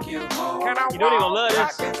walk you home? Can I You know they gonna love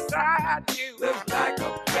walk this. inside you? Looks like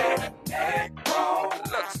a bad neck bone.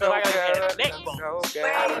 Looks so Like a good, neck looks bone. so good.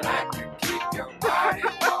 I like to keep your body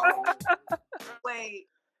warm. Wait,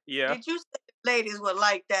 Yeah. did you say ladies were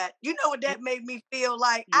like that? You know what that made me feel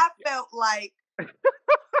like? I felt like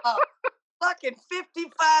a fucking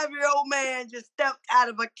 55-year-old man just stepped out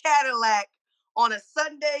of a Cadillac on a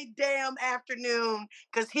Sunday damn afternoon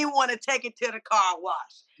because he want to take it to the car wash.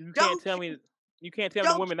 You Don't can't tell me the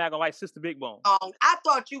don't women not gonna like Sister Big Bone. I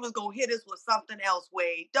thought you was gonna hit us with something else,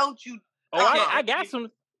 Wade. Don't you? Oh, I got some.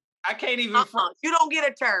 I can't even front. You don't get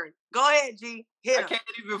a turn. Go ahead, G. Hit I him. can't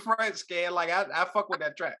even front, Scan. Like I fuck with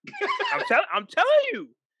that track. I'm telling you.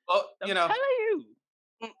 Oh, I'm you know. telling you.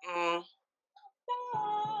 Mm-mm.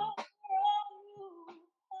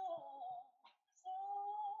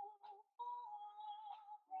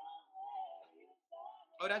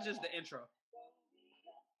 Oh, that's just the intro.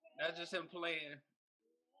 That's just him playing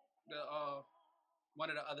the one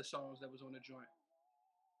of the other songs that was on the joint.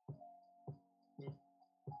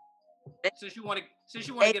 Since you want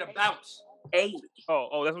to get a bounce. Hey,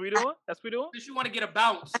 Oh, that's what we doing? That's what we doing? Since you want to get a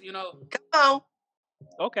bounce, you know. come on.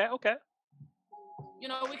 Okay. You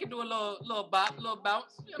know, we can do a little bop, little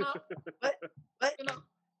bounce, you know. What? You know,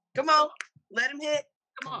 Come on. Let him hit.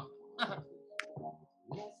 come on.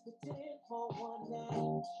 Let's pretend for one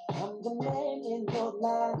night I'm the man in your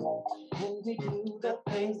life, and we do the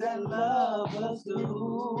things that lovers do.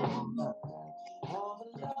 All the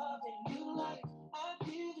loving you like, I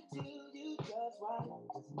give it to you just right.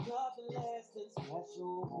 There's nothing less than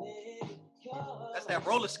special when it comes. That's that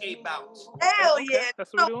roller skate bounce. Hell Okay, yeah.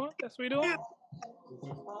 That's what we doing? That's what we doing?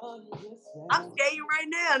 I'm skating right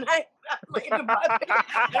now. And I'm laying in my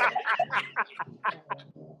bed.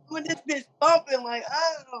 When this bitch bumping like,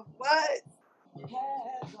 oh, what?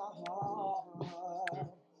 Has a heart.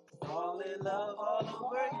 Fall in love all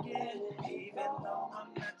over again, even though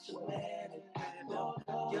I'm not your man. And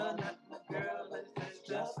you're not my girl, let's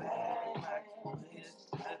just act like it's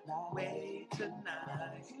that way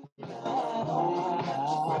tonight.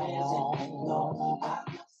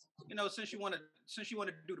 You know, since you want to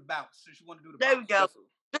do the bounce, There we go.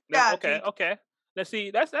 Good job, Okay. Let's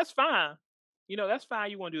see. That's fine. You know, that's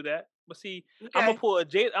fine. You want to do that, but see, Okay. I'm gonna pull a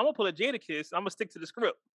Jadakiss. I'm gonna stick to the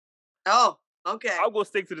script. Oh, okay. I'll go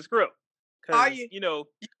stick to the script. Are Cause you? know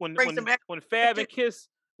when bring some Fab and Kiss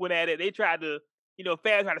went at it, they tried to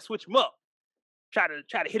Fab tried to switch them up, try to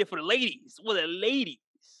hit it for the ladies. Well, the ladies.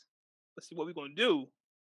 Let's see what we're gonna do.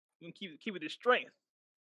 We can keep it the strength.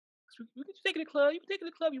 We can take it to the club. You can take it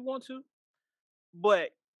to the club if you want to,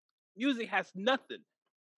 but music has nothing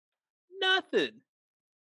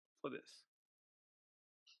for this.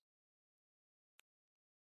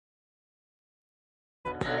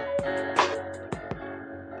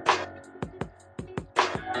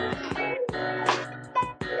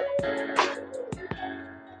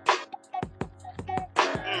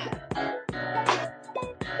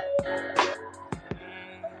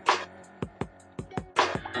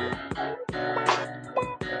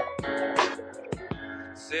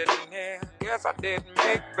 Sitting here, guess I didn't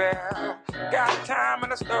make fair. Got time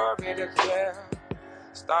and a story to tell.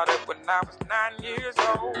 Started when I was 9 years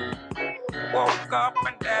old. Woke up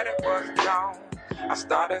and daddy was gone. I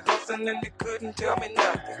started hustling and they couldn't tell me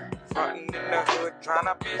nothing. Frontin' in the hood trying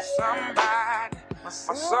to be somebody. My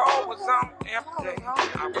soul was on empty.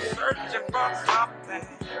 I was searching for something.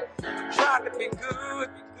 Tried to be good.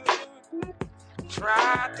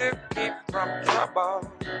 Tried to keep from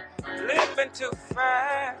trouble. Living too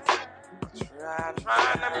fast. Trying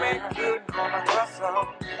to make good on a hustle.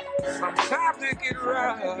 Sometimes it get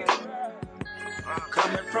rough.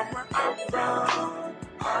 Coming from where I'm from.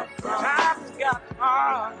 Times got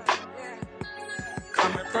hard.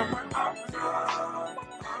 from where I'm from.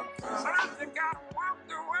 Sometimes you gotta walk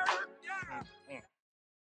the word, yeah.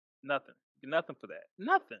 Nothing for that.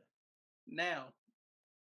 Nothing. Now,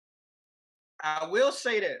 I will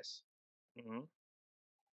say this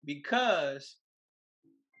because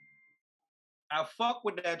I fuck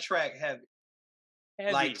with that track heavy.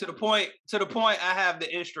 Like to the point I have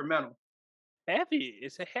the instrumental. Heavy.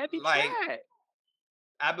 It's a heavy like, track.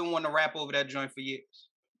 I've been wanting to rap over that joint for years.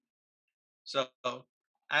 So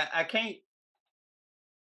I can't.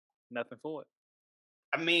 Nothing for it.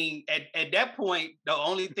 I mean, at that point, the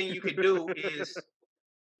only thing you could do is,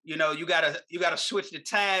 you gotta switch the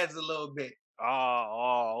ties a little bit.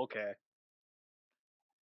 Oh, okay.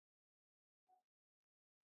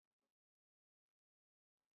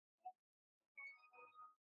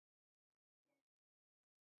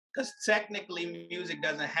 Because technically, music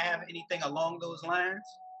doesn't have anything along those lines.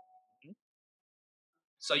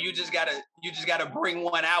 So you just gotta bring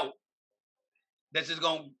one out that's just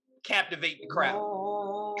gonna captivate the crowd.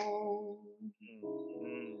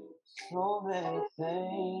 So many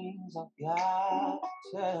things I've got to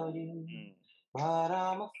tell you, but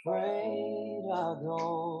I'm afraid I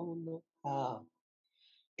don't know how.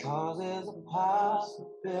 'Cause there's a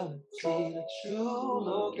possibility that you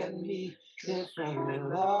look at me differently,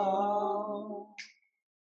 love.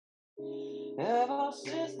 Ever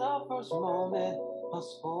since the first moment I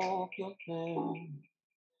spoke your name,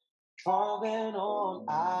 from then on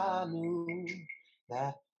I knew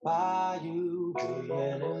that by you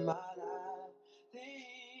being in my life,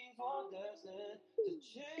 things were destined to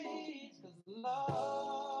change. 'Cause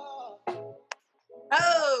love.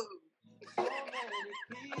 Oh,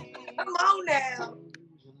 come on now.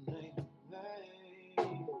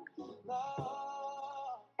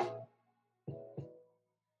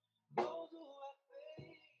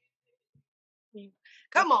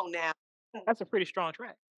 Come on now. That's a pretty strong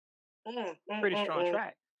track. Pretty strong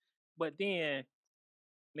track. But then,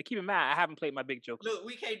 now keep in mind, I haven't played my Big Joker. Look,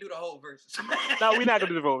 we can't do the whole verse. No, we're not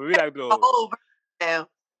gonna do the whole. We're not gonna do the whole verse now.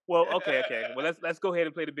 Well, okay. Well, let's go ahead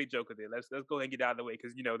and play the Big Joker then. Let's go ahead and get out of the way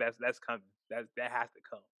because that's coming. That has to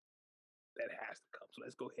come. That has to come. So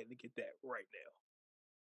let's go ahead and get that right now.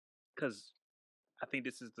 Because I think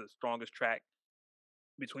this is the strongest track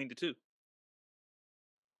between the two.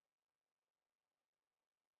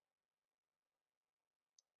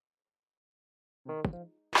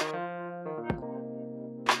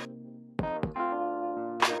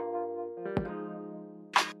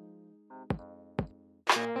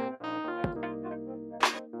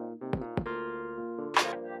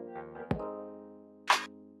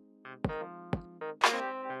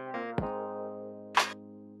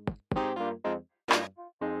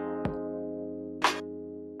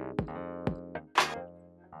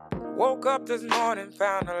 Woke up this morning,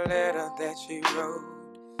 found a letter that she wrote.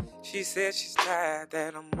 She said she's tired,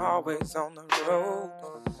 that I'm always on the road.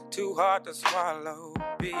 Too hard to swallow,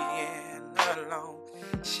 being alone.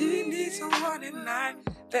 She needs someone at night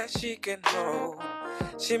that she can hold.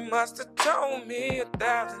 She must have told me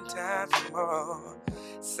 1,000 times more.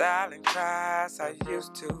 Silent cries I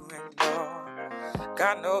used to ignore.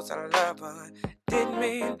 God knows I love her, didn't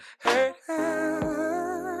mean hurt her.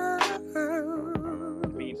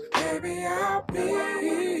 Baby, I'll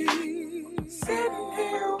be sitting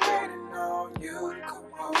here waiting on you to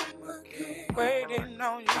come home again. Waiting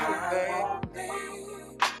on you, baby.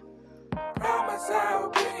 Promise I'll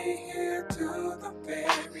be here to the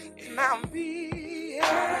very end. And I'll be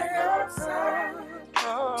at your side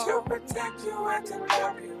to protect you and to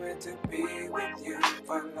love you and to be with you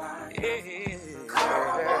for life. Yeah.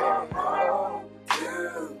 Come home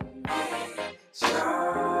to me,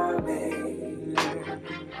 Charlie.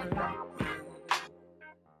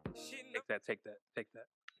 Take that.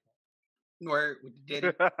 Word with the Diddy.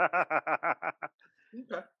 Okay.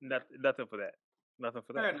 Nothing for that. Nothing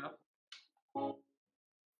for that. Fair enough.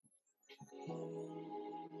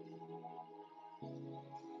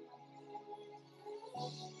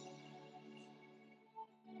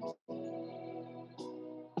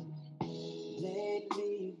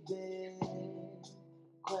 Lately been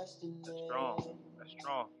questioning. That's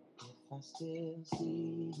strong. If I still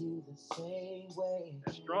see you the same way.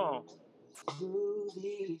 That's strong. Through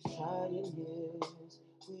these trying years,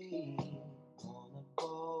 we wanna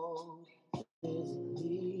go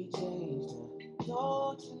physically change now.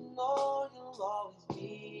 Don't you know you'll always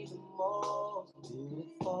be the most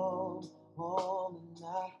beautiful woman I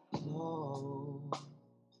know?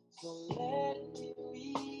 So let me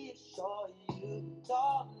reassure you,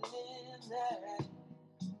 darling, that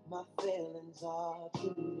my feelings are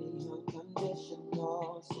truly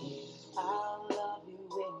unconditional. See, I'll love you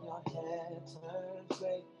when your hair turns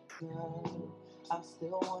gray. girl. I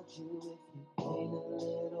still want you if you gain a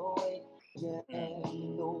little weight. Yeah,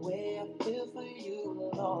 the way I feel for you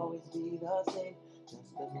will always be the same.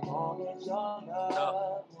 Just as long as your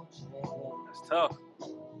love won't change. That's tough.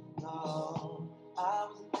 No, I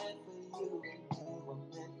was meant for you and you were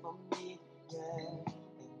meant for me. Yeah, and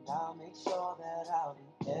I'll make sure that I'll be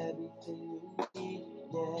everything you need.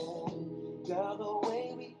 Yeah, girl, the way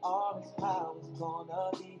we are is how it's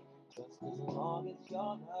gonna be. Just as long as your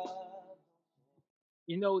love.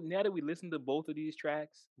 You know, now that we listen to both of these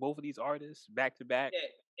tracks, both of these artists back to back, Yeah,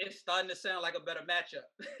 it's starting to sound like a better matchup.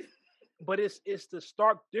 but it's the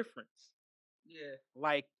stark difference. Yeah.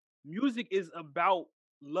 Like, music is about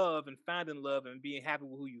love and finding love and being happy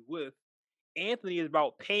with who you're with. Anthony is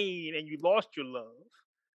about pain and you lost your love.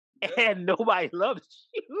 Yep. And nobody loves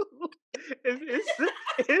you. It's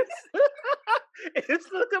it's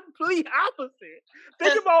the complete opposite.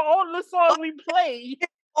 Think about all the songs we played.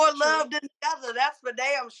 More love than the other. That's for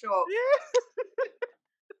damn sure. Yeah.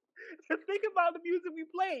 Think about the music we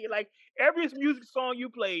played. Like, every music song you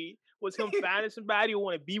played was him finding somebody or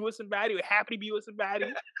want to be with somebody or happy to be with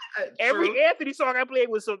somebody. Every True. Anthony song I played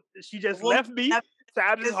was she just left me.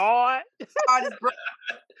 Time is hard.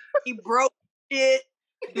 He broke shit.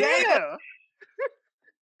 Yeah.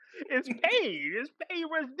 It's pain. It's pain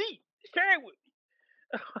runs deep. Carry it with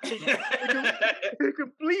me. The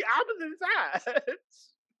complete opposite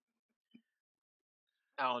sides.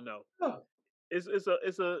 I don't know. It's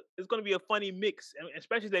gonna be a funny mix,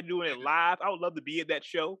 especially if they're doing it live. I would love to be at that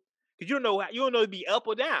show because you don't know to be up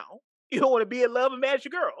or down. You don't want to be in love and marry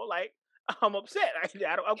your girl. Like, I'm upset. I'm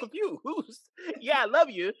confused. Yeah, I love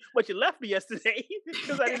you, but you left me yesterday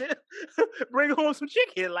because I didn't bring home some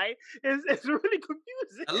chicken. Like, it's really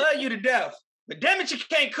confusing. I love you to death, but damn it, you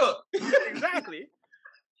can't cook. Exactly.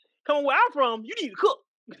 Coming where I'm from, you need to cook.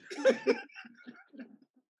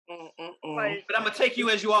 Like, but I'm gonna take you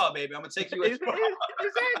as you are, baby. I'm gonna take you as you are.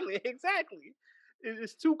 Exactly.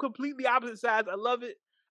 It's two completely opposite sides. I love it.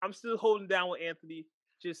 I'm still holding down with Anthony.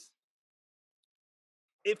 Just,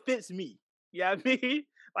 it fits me. You know what I mean?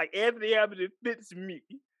 Like, Anthony Hamilton fits me.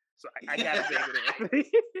 So I gotta say with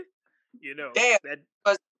Anthony. You know. Damn. That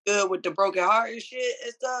was good with the broken heart and shit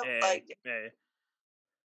and stuff. man, Like, man.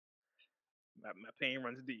 My pain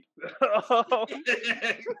runs deep.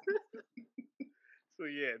 So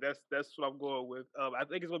yeah, that's what I'm going with. I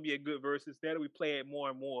think it's gonna be a good versus. Now that we play it more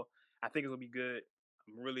and more, I think it's gonna be good.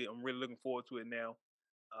 I'm really looking forward to it now.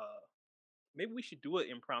 Maybe we should do an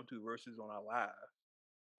impromptu versus on our live.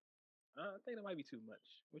 I think that might be too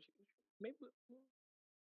much. Maybe.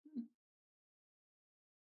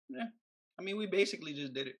 Yeah. I mean, we basically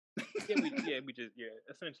just did it. Essentially, yeah.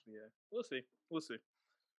 We'll see.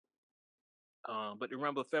 But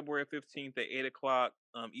remember, February 15th at 8 o'clock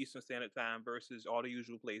Eastern Standard Time versus all the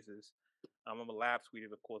usual places. I'm gonna live tweet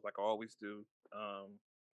it, of course, like I always do.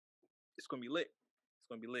 It's gonna be lit.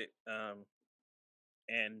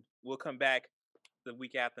 And we'll come back the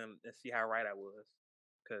week after and see how right I was,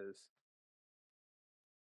 because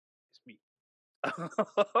it's me.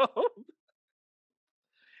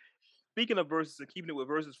 Speaking of verses and keeping it with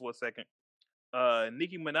verses for a second,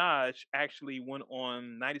 Nicki Minaj actually went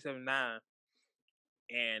on 97.9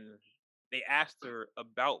 and they asked her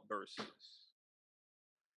about verses.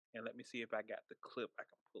 And let me see if I got the clip I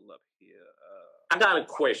can pull up here. I got a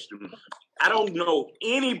question. I don't know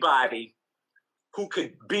anybody who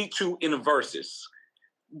could beat you in the verses.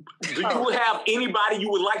 Do you have anybody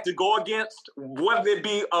you would like to go against, whether it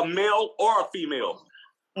be a male or a female?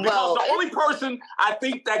 Because the only person I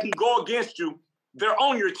think that can go against you, they're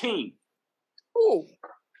on your team. Who?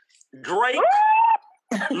 Drake,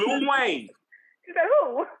 Lil Wayne.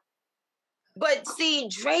 Who? But see,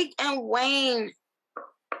 Drake and Wayne,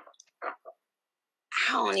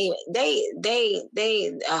 I don't even.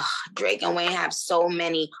 Drake and Wayne have so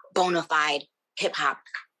many bona fide hip hop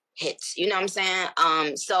hits. You know what I'm saying?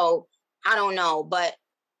 So I don't know, but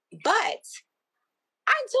I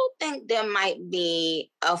do think there might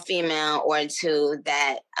be a female or two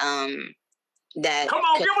that that. Come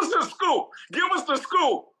on, give us the scoop. Give us the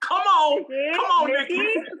scoop. Come on,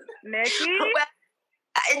 Nikki. Nikki.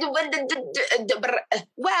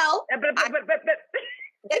 Well,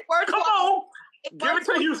 they were come on. Give it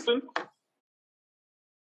to Houston.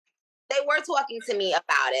 They were talking to me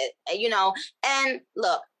about it, you know. And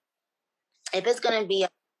look, if it's gonna be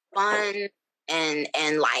fun and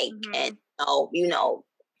like and you know,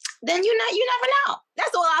 then you never know.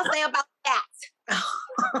 That's all I'll say about that.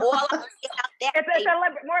 All I'll say about that.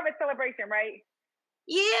 It's more of a celebration, right?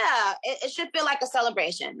 Yeah, it should feel like a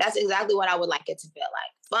celebration. That's exactly what I would like it to feel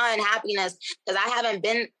like. Fun, happiness. Because I haven't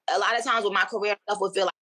been, a lot of times with my career, stuff would feel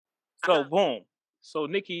like So boom. So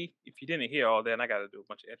Nikki, if you didn't hear all that, and I got to do a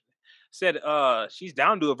bunch of editing, said she's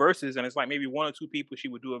down to do a verses, and it's like maybe one or two people she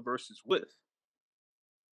would do a verses with.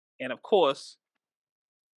 And of course,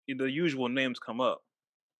 the usual names come up.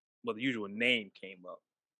 Well, the usual name came up,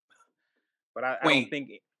 but I don't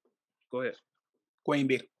think. Go ahead. Queen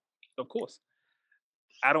B. Of course,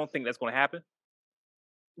 I don't think that's going to happen.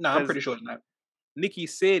 No, I'm pretty sure it's not. Nikki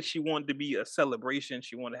said she wanted to be a celebration.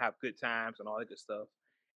 She wanted to have good times and all that good stuff.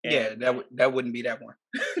 And yeah, that wouldn't be that one.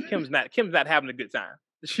 Kim's not having a good time.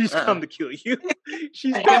 She's come to kill you.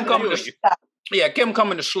 She's Kim coming to kill you. Yeah, Kim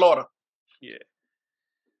coming to slaughter. Yeah.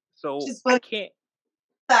 So I can't.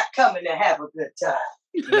 Not coming to have a good time.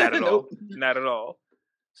 Not at all. Not at all.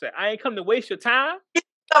 So I ain't come to waste your time.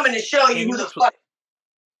 Coming to show you who the fuck.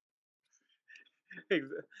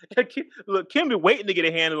 Exactly. Look, Kim been waiting to get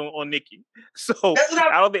a handle on Nikki, so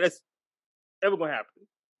I don't think that's ever gonna happen.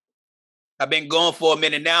 I've been going for a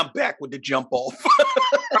minute. Now I'm back with the jump off.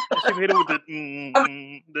 She hit it with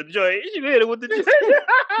the joy. She hit it with the joy.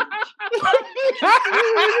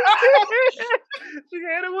 She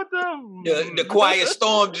hit it with the Quiet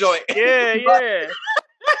Storm joint. Yeah.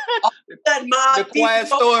 The Quiet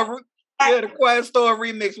Storm. Yeah, the Quiet Storm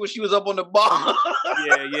remix when she was up on the bar.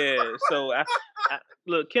 yeah. So I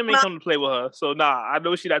look, Kim ain't come to play with her. So nah, I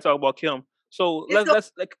know she not talking about Kim. So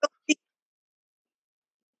let's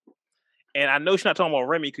and I know she's not talking about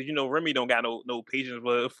Remy because you know Remy don't got no patience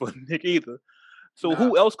for Nick either. So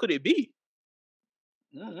who else could it be?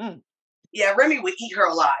 Mm-hmm. Yeah, Remy would eat her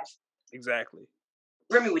alive. Exactly.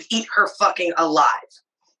 Remy would eat her fucking alive.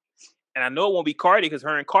 And I know it won't be Cardi because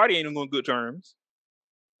her and Cardi ain't on good terms.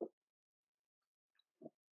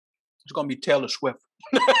 It's gonna be Taylor Swift.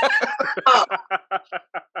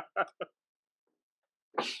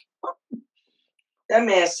 That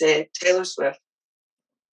man said Taylor Swift.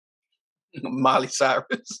 Miley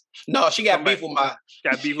Cyrus. No, she got beef with Miley. She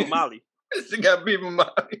got beef with Molly. She got beef with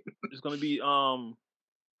Molly. It's gonna be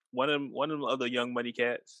one of them other Young Money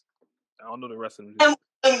cats. I don't know the rest of them.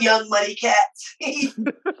 Young Money cats. It's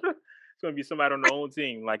gonna be somebody on their own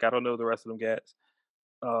team. Like I don't know the rest of them cats.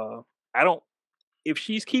 I don't. If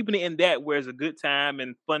she's keeping it in that where it's a good time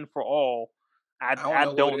and fun for all, I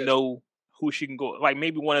don't know who she can go. Like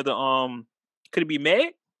maybe one of the could it be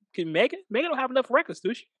Meg? Could Megan? Megan don't have enough records,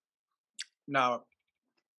 do she? No,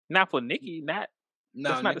 not for Nikki. That's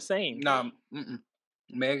not the same. No,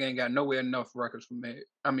 Meg ain't got nowhere enough records for Meg.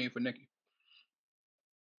 I mean for Nikki.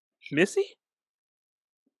 Missy?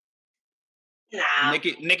 Nah.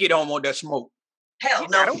 Nikki don't want that smoke. Hell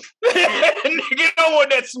no. Nikki don't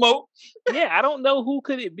want that smoke. Yeah, I don't know who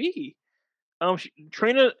could it be.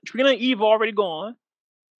 Trina and Eve already gone.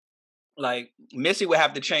 Like Missy would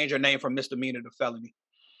have to change her name from misdemeanor to felony.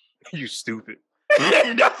 You stupid.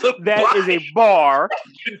 That is a bar.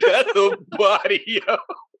 That's a body, yo.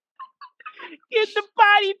 Get the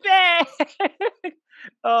body back.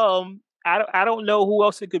 I don't know who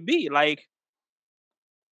else it could be. Like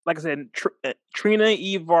I said, Trina and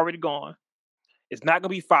Eve already gone. It's not gonna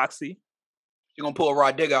be Foxy. She's gonna pull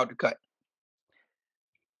Rod Digger out the cut.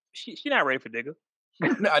 She not ready for Digger.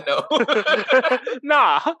 I know.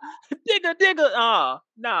 Nah, Digger.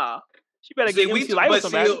 Nah. She better get MC Light with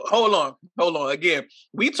somebody. Hold on. Again,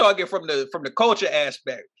 we talking from the culture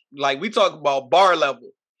aspect. Like we talk about bar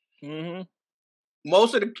level. Mm-hmm.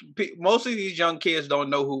 Most of these young kids don't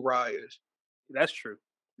know who Rod is. That's true.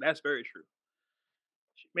 That's very true.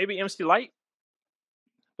 Maybe MC Light,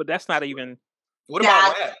 but that's not even. What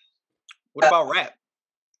about rap? What about rap?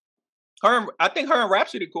 I think her and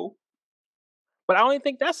Rhapsody cool. But I don't even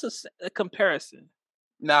think that's a comparison.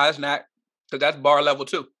 Nah, it's not. Because that's bar level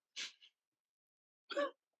too.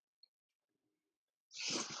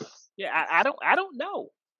 Yeah, I don't know.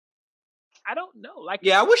 I don't know. Like,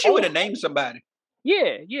 yeah, I wish you would have named somebody.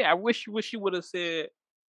 Yeah. I wish you would have said.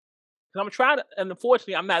 Cause I'm trying to, and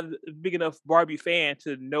unfortunately, I'm not a big enough Barbie fan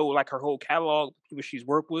to know like her whole catalog, people she's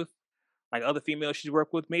worked with, like other females she's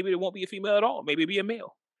worked with. Maybe it won't be a female at all. Maybe it'll be a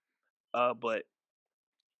male. But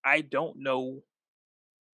I don't know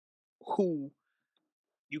who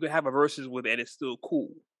you can have a versus with and it's still cool.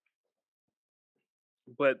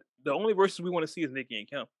 But the only verses we want to see is Nikki and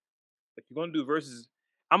Kim. If you're gonna do verses,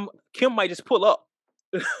 Kim might just pull up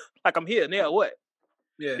like I'm here now. What?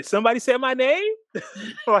 Yeah. Did somebody say my name?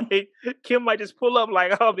 Like Kim might just pull up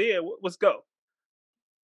like, oh yeah, let's go.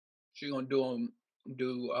 She gonna do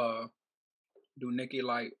Nikki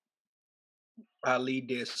like Ali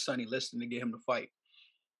did Sonny Liston to get him to fight.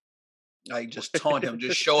 Like just taunt him,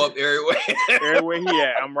 just show up everywhere. Everywhere he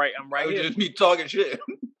at. I'm right here. Just be talking shit.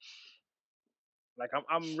 Like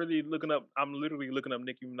I'm really looking up. I'm literally looking up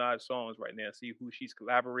Nicki Minaj songs right now, see who she's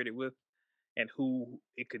collaborated with and who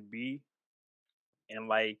it could be. And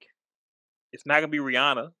like, it's not gonna be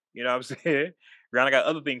Rihanna. You know what I'm saying? Rihanna got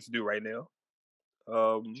other things to do right now.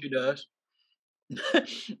 Um, She does.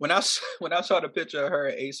 When I saw the picture of her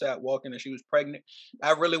and ASAP walking and she was pregnant,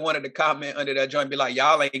 I really wanted to comment under that joint, and be like,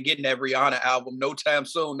 "Y'all ain't getting that Rihanna album no time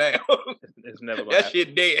soon now. it's never gonna That happen.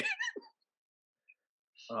 shit dead."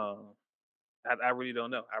 Um, I really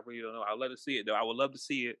don't know. I really don't know. I'd love to see it though. I would love to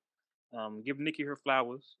see it. Give Nicki her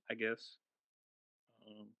flowers, I guess.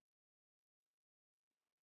 Um,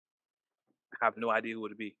 I have no idea who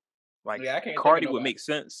it'd be. Like Yeah, I can't think of Cardi would nobody. make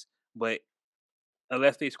sense, but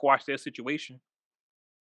unless they squash their situation,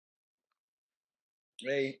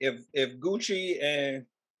 Hey, if Gucci and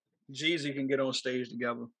Jeezy can get on stage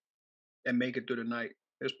together and make it through the night,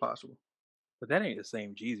 it's possible. but that ain't the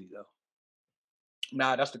same Jeezy though.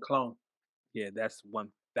 Nah, that's the clone. Yeah, that's 1000%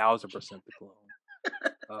 the clone.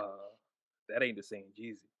 Uh, that ain't the same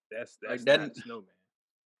Jeezy. That's Like not that, Snowman.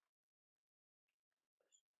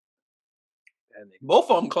 That nigga. both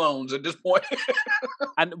of them clones at this point.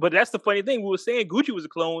 But that's the funny thing. We were saying Gucci was a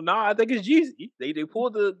clone. Nah, I think it's Jeezy. They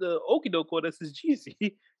pulled the okie doke on us as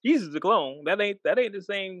Jeezy. Jeezy's a clone. That ain't the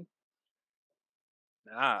same.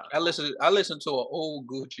 Nah. I listened to an old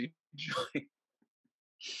Gucci joint.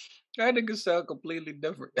 That nigga sound completely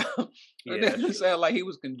different. That Yeah, nigga that's true. sound like he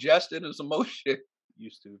was congested and some more shit. You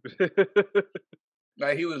stupid.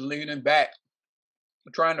 Like he was leaning back,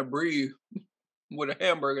 trying to breathe with a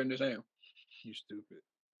hamburger in his hand. You stupid.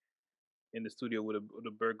 In the studio with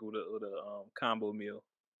a burger with a combo meal.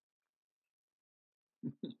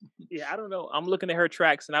 Yeah, I don't know. I'm looking at her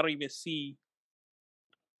tracks and I don't even see.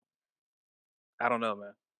 I don't know,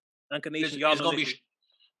 man. Uncanation, y'all It's know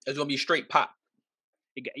gonna be straight pop.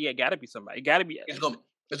 it gotta be somebody. It gotta be It's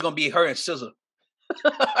gonna be her and SZA.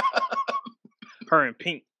 her and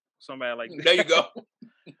Pink. Somebody like that. There you go.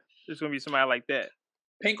 It's gonna be somebody like that.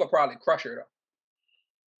 Pink will probably crush her though.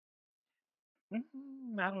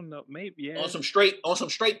 I don't know. Maybe yeah. On some straight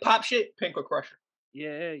pop shit, Pink will crush her.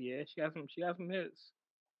 Yeah. She got some hits.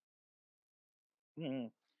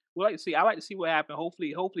 Well, I like to see what happens.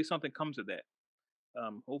 Hopefully something comes of that.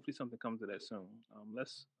 Hopefully something comes of that soon.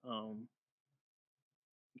 Let's get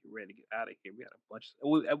ready to get out of here. We had a bunch.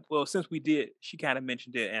 Well, since we did, she kind of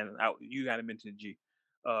mentioned it, and you kind of mentioned G.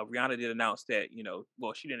 Rihanna did announce that,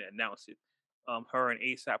 well, she didn't announce it. Her and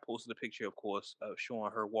ASAP posted a picture, of course,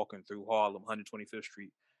 showing her walking through Harlem, 125th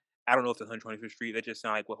Street. I don't know if it's 125th Street. That just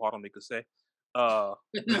sounds like what Harlem niggas say.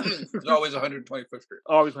 It's always 125th Street.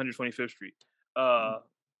 Always 125th Street.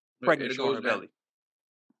 Pregnant, It showing goes her down. belly.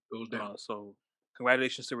 Goes down. So,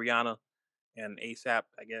 congratulations to Rihanna and ASAP,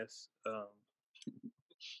 I guess.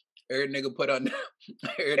 Every nigga put under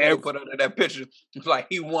that picture. It's like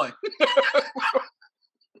he won.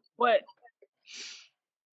 But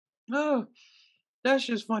Oh, that's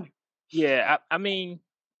just funny. yeah, I mean,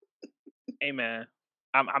 hey man,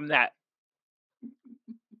 I'm not.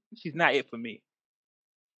 She's not it for me.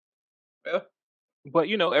 Yeah. But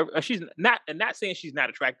she's not saying she's not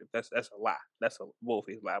attractive. That's a lie. That's a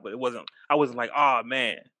bull-faced lie. But I wasn't like, oh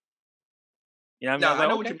man. You know what I mean? No, I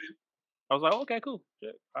know okay. what you mean. I was like, okay, cool.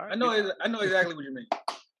 Shit. All right, I know exactly what you mean.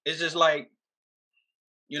 It's just like,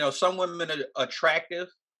 some women are attractive,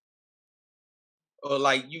 or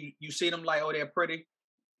like you see them like, oh, they're pretty,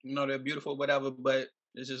 they're beautiful, whatever. But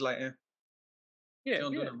it's just like, yeah,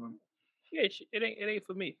 don't do yeah. nothing wrong. Yeah, it ain't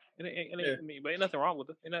for me. It ain't for me. But ain't nothing wrong with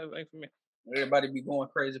it. It ain't for me. Everybody be going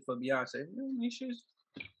crazy for Beyonce. She's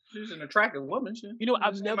an attractive woman.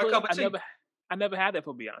 I never had that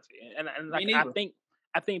for Beyonce, and like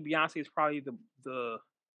I think Beyonce is probably the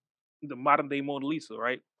modern day Mona Lisa,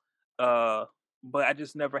 right? But I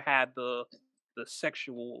just never had the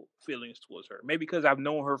sexual feelings towards her. Maybe because I've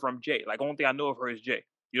known her from Jay. Like, only thing I know of her is Jay.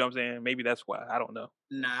 You know what I'm saying? Maybe that's why. I don't know.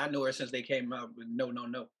 Nah, I knew her since they came out with No.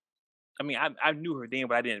 I mean, I knew her then,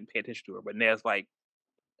 but I didn't pay attention to her. But now it's like,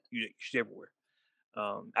 she's everywhere.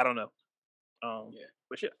 I don't know. Yeah.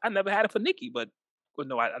 But shit, I never had it for Nicki. But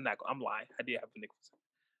no, I'm not. I'm lying. I did have it for Nicki.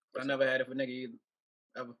 I never had it for nigga either.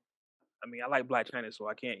 Ever. I mean, I like Black China, so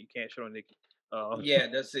you can't show Nicki. Yeah,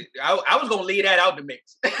 that's it. I was gonna leave that out the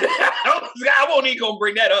mix. I won't even gonna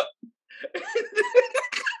bring that up.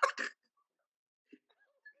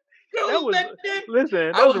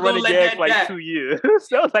 That was a running gag for like 2 years.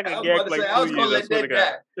 That was like a gag for like 2 years.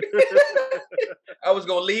 I was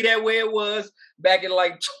gonna leave that where it was back in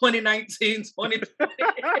like 2019, 2020.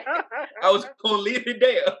 I was gonna leave it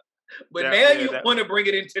there. But now you want to bring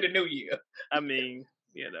it into the new year. I mean,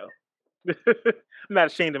 I'm not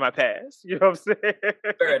ashamed of my past. You know what I'm saying?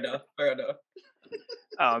 Fair enough.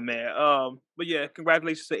 Oh man. But yeah,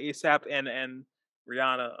 congratulations to ASAP and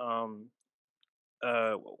Rihanna.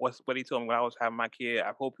 What he told me when I was having my kid.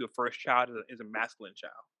 I hope your first child is a masculine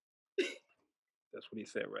child. That's what he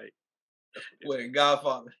said, right? That's what he said. Wait,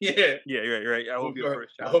 Godfather. Yeah. Yeah, right. I hope your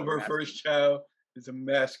first I child. hope her first child is a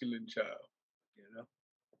masculine child. You know.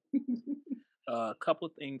 A couple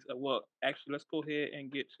of things. Well, actually, let's go ahead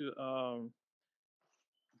and get to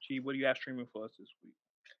G. What do you have streaming for us this week?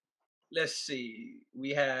 Let's see.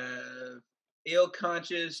 We have Ill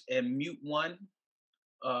Conscious and Mute One.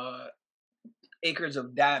 Acres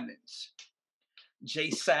of Diamonds. Jay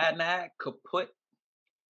Sinai, Kaput.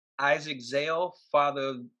 Isaac Zale,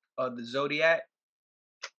 Father of the Zodiac.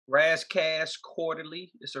 Razcast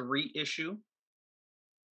Quarterly. It's a reissue.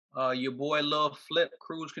 Your boy Lil Flip,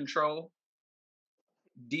 Cruise Control.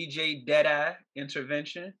 DJ Deadeye,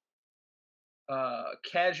 Intervention.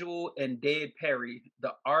 Casual and Dead Perry,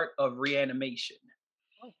 The Art of Reanimation.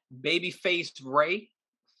 Babyface Ray,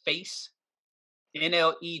 Face.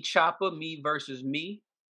 NLE Chopper, Me versus Me.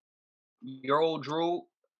 Your Old Drew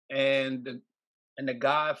and the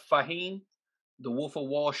guy Fahim, The Wolf of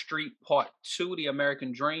Wall Street Part 2, The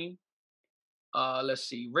American Dream. Let's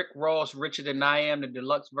see, Rick Ross, Richer Than I Am, the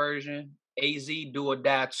deluxe version. AZ, Do or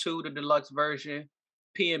Die 2, the deluxe version.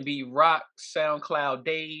 P&B Rock, SoundCloud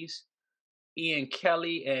Days. Ian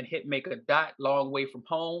Kelly and Hitmaker Dot, Long Way From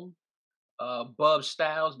Home. Bub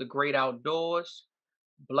Styles, The Great Outdoors.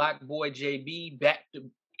 Black Boy JB, Back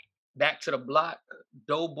to the Block.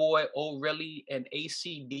 Doughboy O'Reilly and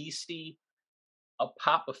AC/DC,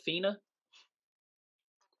 Apopafina.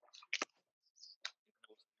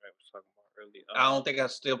 I don't think I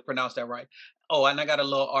still pronounced that right. Oh, and I got a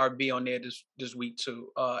little RB on there this week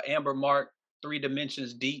too. Amber Mark, 3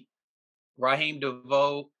 Dimensions Deep. Raheem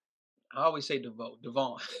DeVoe. I always say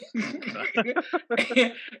Devon.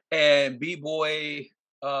 And B-Boy,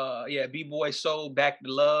 B-Boy Soul, Back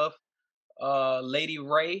to Love. Lady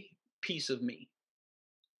Ray, Piece of Me.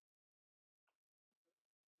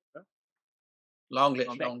 Long list.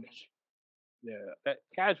 Yeah, that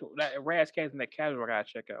casual, that Razcast and that casual I gotta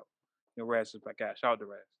check out. You know, Raz is my guy. Shout out to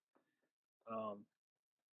Raz.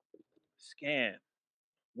 Scan.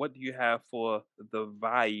 What do you have for the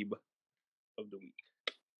vibe of the week?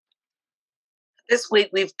 This week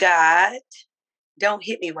we've got Don't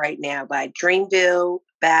Hit Me Right Now by Dreamville,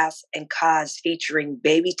 Bass, and Cos featuring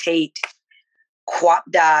Baby Tate, Quap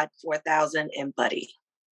Dodd, 4000, and Buddy.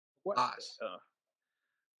 What?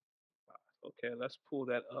 Okay, let's pull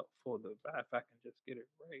that up for the vibe if I can just get it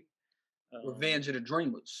right. Revenge of the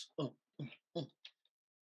Dreamers.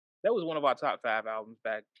 That was one of our top 5 albums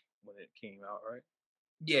back when it came out, right?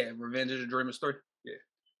 Yeah, Revenge of the Dreamers 3. Yeah.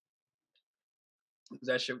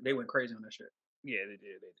 That shit, they went crazy on that shit. Yeah, they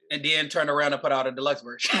did. And then turned around and put out a deluxe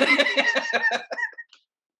version. All right,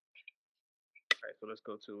 so let's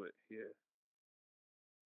go to it here.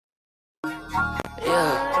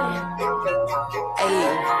 Yeah. Hey.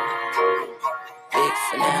 Big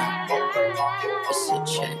for now. It's a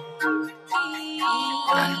check.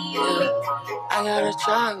 I got a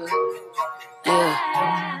driver. Yeah.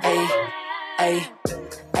 Hey.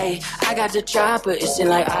 I got the chopper. It's in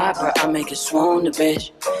like opera. I make it swoon the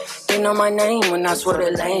bitch. They know my name when I swear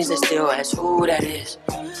the lanes. They still ask who that is.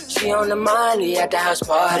 She on the Molly at the house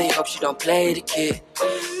party. Hope she don't play the kid.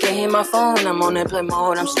 Can't hear my phone. I'm on airplane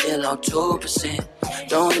mode. I'm still on 2%.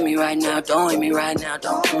 Don't hit me right now. Don't hit me right now.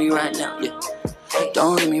 Don't hit me right now. Yeah.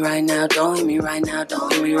 Don't hit me right now. Don't hit me right now.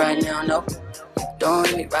 Don't hit me right now. No. Don't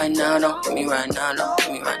hit me right now. Don't hit me right now. Don't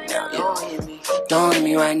hit me right now. Yeah. Don't hit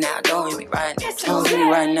me right now. Don't hit me right now. Don't hit me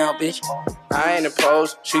right now, bitch. I ain't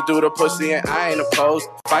opposed. She threw the pussy and I ain't opposed.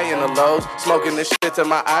 Fighting the lows, smoking this shit till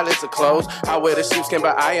my eyelids are closed. I wear the sheepskin,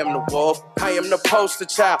 but I am the wolf. I am the poster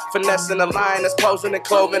child, finessing the line that's posing and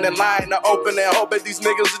clothing and lying to open and hoping these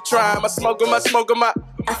niggas are trying. I smoke 'em.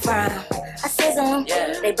 I frown, I sizzle 'em,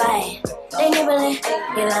 they bite, they nibbling,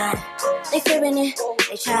 they lie, they fibbing it,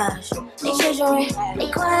 they charge, they treasuring,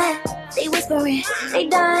 they quiet, they whispering, they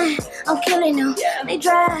dying, I'm killing them, they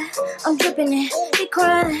dry, I'm dripping it, they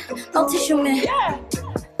crying, no tissue man.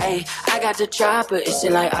 Hey, I got the chopper, it's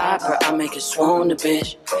in like opera, I make it swoon the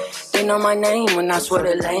bitch. They know my name when I swear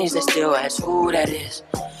the lanes, they still ask who that is.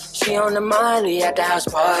 She on the Molly at the house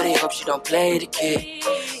party, hope she don't play the kid.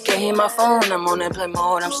 Can't hear my phone, I'm on airplane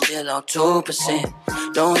mode, I'm still on 2%.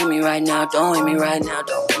 Don't hit me right now, don't hit me right now,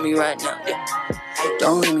 don't hit me right now, yeah.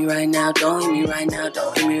 Don't hit me right now, don't hit me right now,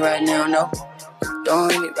 don't hit me right now, no.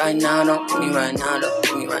 Don't hit me right now, don't hit me right now, don't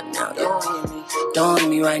hit me right now, yeah. Don't hit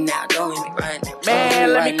me right now, don't hit me right now.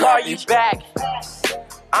 Man, let me call you back.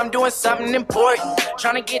 I'm doing something important,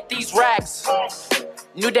 trying to get these racks.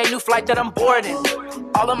 New day, new flight that I'm boarding.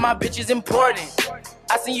 All of my bitches important.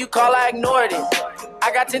 I seen you call, I ignored it.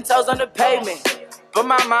 I got 10 toes on the pavement, but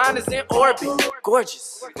my mind is in orbit.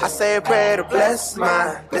 Gorgeous. I say a prayer to bless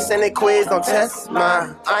mine. This ain't a quiz, don't test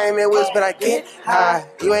mine. I ain't in woods, but I get high.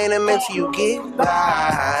 You ain't a mentor, you get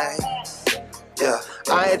by. Yeah,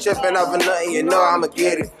 I ain't tripping off of nothing, you know I'ma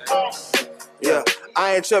get it. Yeah,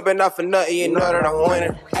 I ain't tripping off of nothing, you know that I'm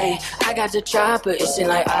winning. Hey, I got the chopper, it seem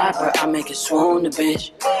like opera. I make it swoon the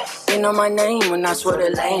bitch. They know my name when I swear the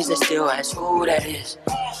lanes, they still ask who that is.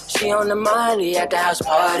 She on the Molly at the house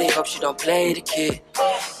party, hope she don't play the kid.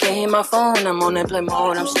 Can't hear my phone, I'm on airplane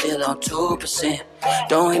mode, I'm still on 2%.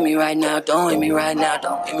 Don't hit me right now, don't hit me right now,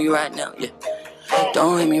 don't hit me right now, yeah.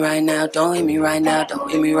 Don't hit me right now, don't hit me right now, don't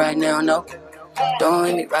hit me right now, no. Don't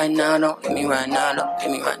hit me right now, don't hit me right now, don't hit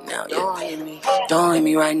me right now, yeah. Don't hit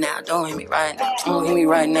me right now, don't hit me right now, don't hit me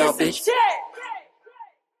right now, bitch.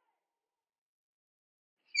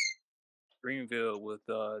 Greenville with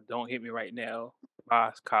Don't Hit Me Right Now,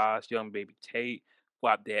 Boss Cos, Young Baby Tate,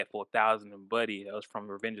 Guap Dad 4000, and Buddy. That was from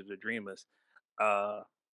Revenge of the Dreamers. I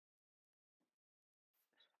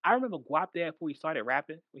remember Guap Dad before he started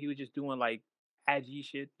rapping, when he was just doing like IG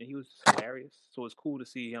shit, and he was hilarious. So it's cool to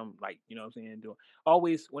see him, like, you know what I'm saying, doing.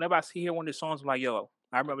 Always, whenever I hear one of his songs, I'm like, yo,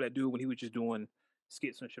 I remember that dude when he was just doing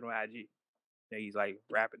skits and shit on IG. And he's like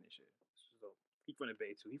rapping and shit. So he from the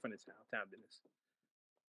Bay too. He from the town business.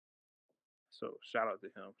 So shout out to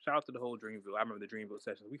him. Shout out to the whole Dreamville. I remember the Dreamville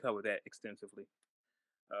sessions. We covered that extensively.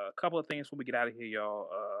 A couple of things before we get out of here, y'all.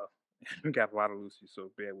 We got a lot of Lucy,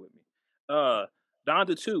 so bear with me.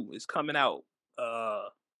 Donda 2 is coming out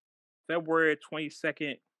February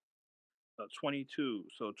 22nd, 22.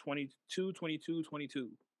 So 22, 22, 22.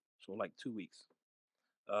 So like 2 weeks.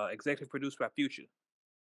 Executive produced by Future.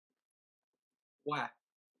 Why?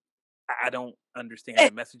 I don't understand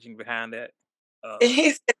the messaging behind that.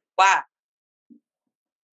 He said, why?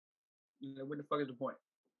 What the fuck is the point?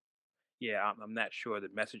 Yeah, I'm not sure the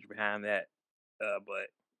message behind that,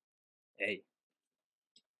 but hey,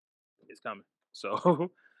 it's coming.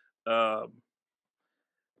 So,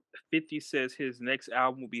 50 says his next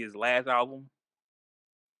album will be his last album.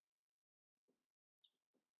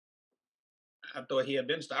 I thought he had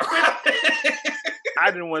been stopped rapping.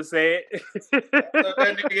 I didn't want to say it. I thought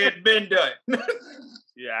that nigga had been done.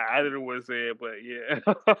 Yeah, I didn't want to say it, but yeah.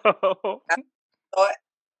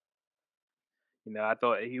 You know, I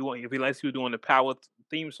thought if he was doing the Power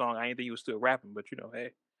theme song, I didn't think he was still rapping. But you know,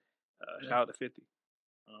 hey, shout out to 50.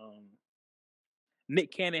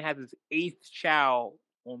 Nick Cannon has his 8th child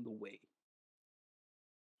on the way.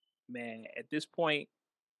 Man, at this point,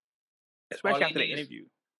 especially after the interview,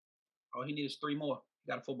 all he needs is 3 more. He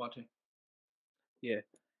got a football team. Yeah,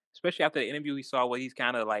 especially after the interview, he saw where he's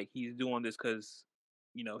kind of like he's doing this because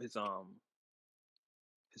you know his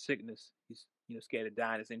sickness. He's scared of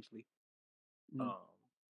dying essentially.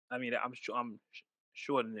 I mean, I'm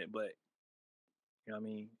shorting it, but you know what I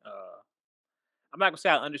mean. I'm not gonna say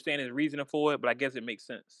I understand his reasoning for it, but I guess it makes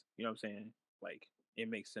sense. You know what I'm saying? Like it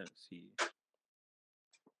makes sense.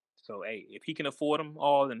 So hey, if he can afford them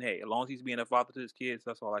all, then hey, as long as he's being a father to his kids,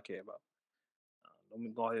 that's all I care about.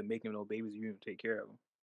 Don't go ahead and make him no babies. You even take care of them.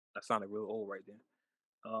 That sounded real old right then.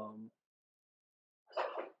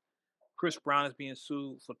 Chris Brown is being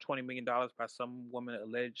sued for $20 million by some woman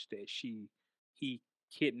alleged that he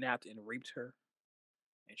kidnapped and raped her,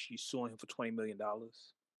 and she's suing him for $20 million.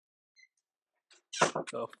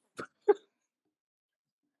 So,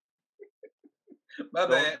 my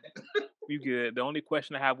bad. You good. The only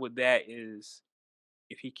question I have with that is,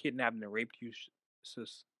 if he kidnapped and raped you,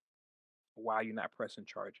 sis, why are you not pressing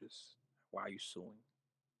charges? Why are you suing?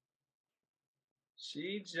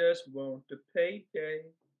 She just want the payday.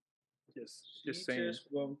 Just saying. Just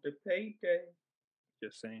want the payday.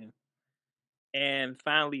 Just saying. And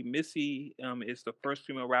finally, Missy is the first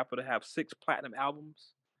female rapper to have 6 platinum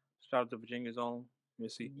albums. Shout out to Virginia's own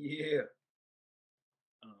Missy. Yeah.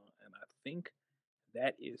 And I think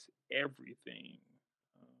that is everything.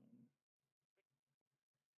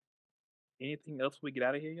 Anything else we get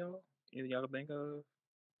out of here, y'all? Anything y'all can think of?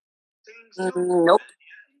 Nope.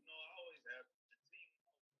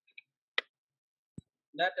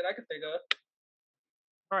 Not that I can think of.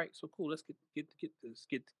 All right, so cool. Let's get tos.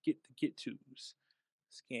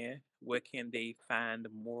 Scan. Where can they find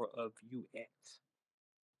more of you at?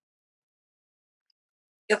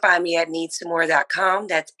 You'll find me at needsomemore.com.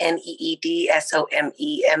 That's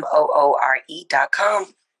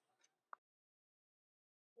NEEDSOMEMOORE.com.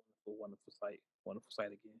 Wonderful site. Wonderful site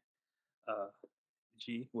again.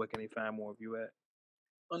 G, where can they find more of you at?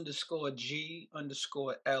 _G_LI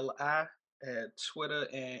at Twitter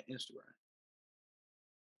and Instagram.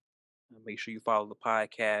 Make sure you follow the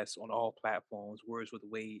podcast on all platforms. Words with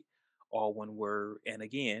Wade, all one word. And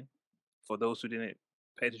again, for those who didn't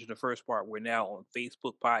pay attention to the first part, we're now on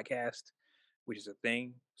Facebook Podcast, which is a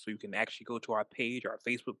thing. So you can actually go to our page, our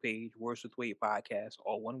Facebook page, Words with Wade Podcast,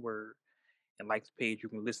 all one word, and like the page. You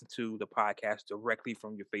can listen to the podcast directly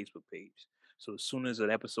from your Facebook page. So as soon as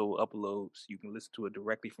an episode uploads, you can listen to it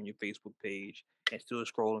directly from your Facebook page and still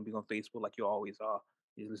scroll and be on Facebook like you always are.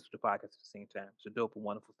 You listen to the podcast at the same time. It's a dope and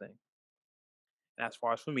wonderful thing. And as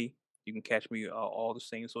far as for me, you can catch me all the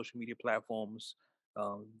same social media platforms.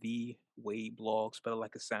 The Wade Blog, spell it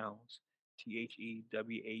like it sounds.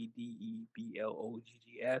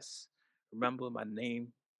 TheWadebloggs. Remember my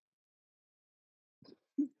name.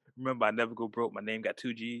 Remember, I never go broke. My name got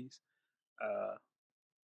 2 G's. I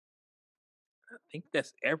think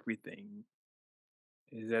that's everything.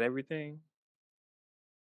 Is that everything?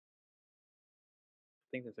 I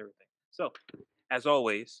think that's everything. So, as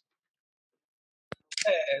always,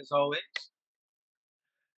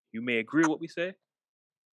 you may agree with what we say.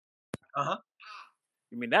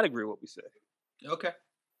 You may not agree with what we say. Okay.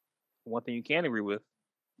 One thing you can agree with.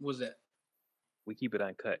 What's that? We keep it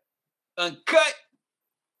uncut. Uncut.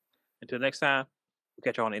 Until next time, we'll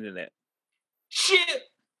catch you on the internet. Shit.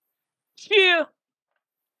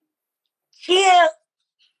 Yeah.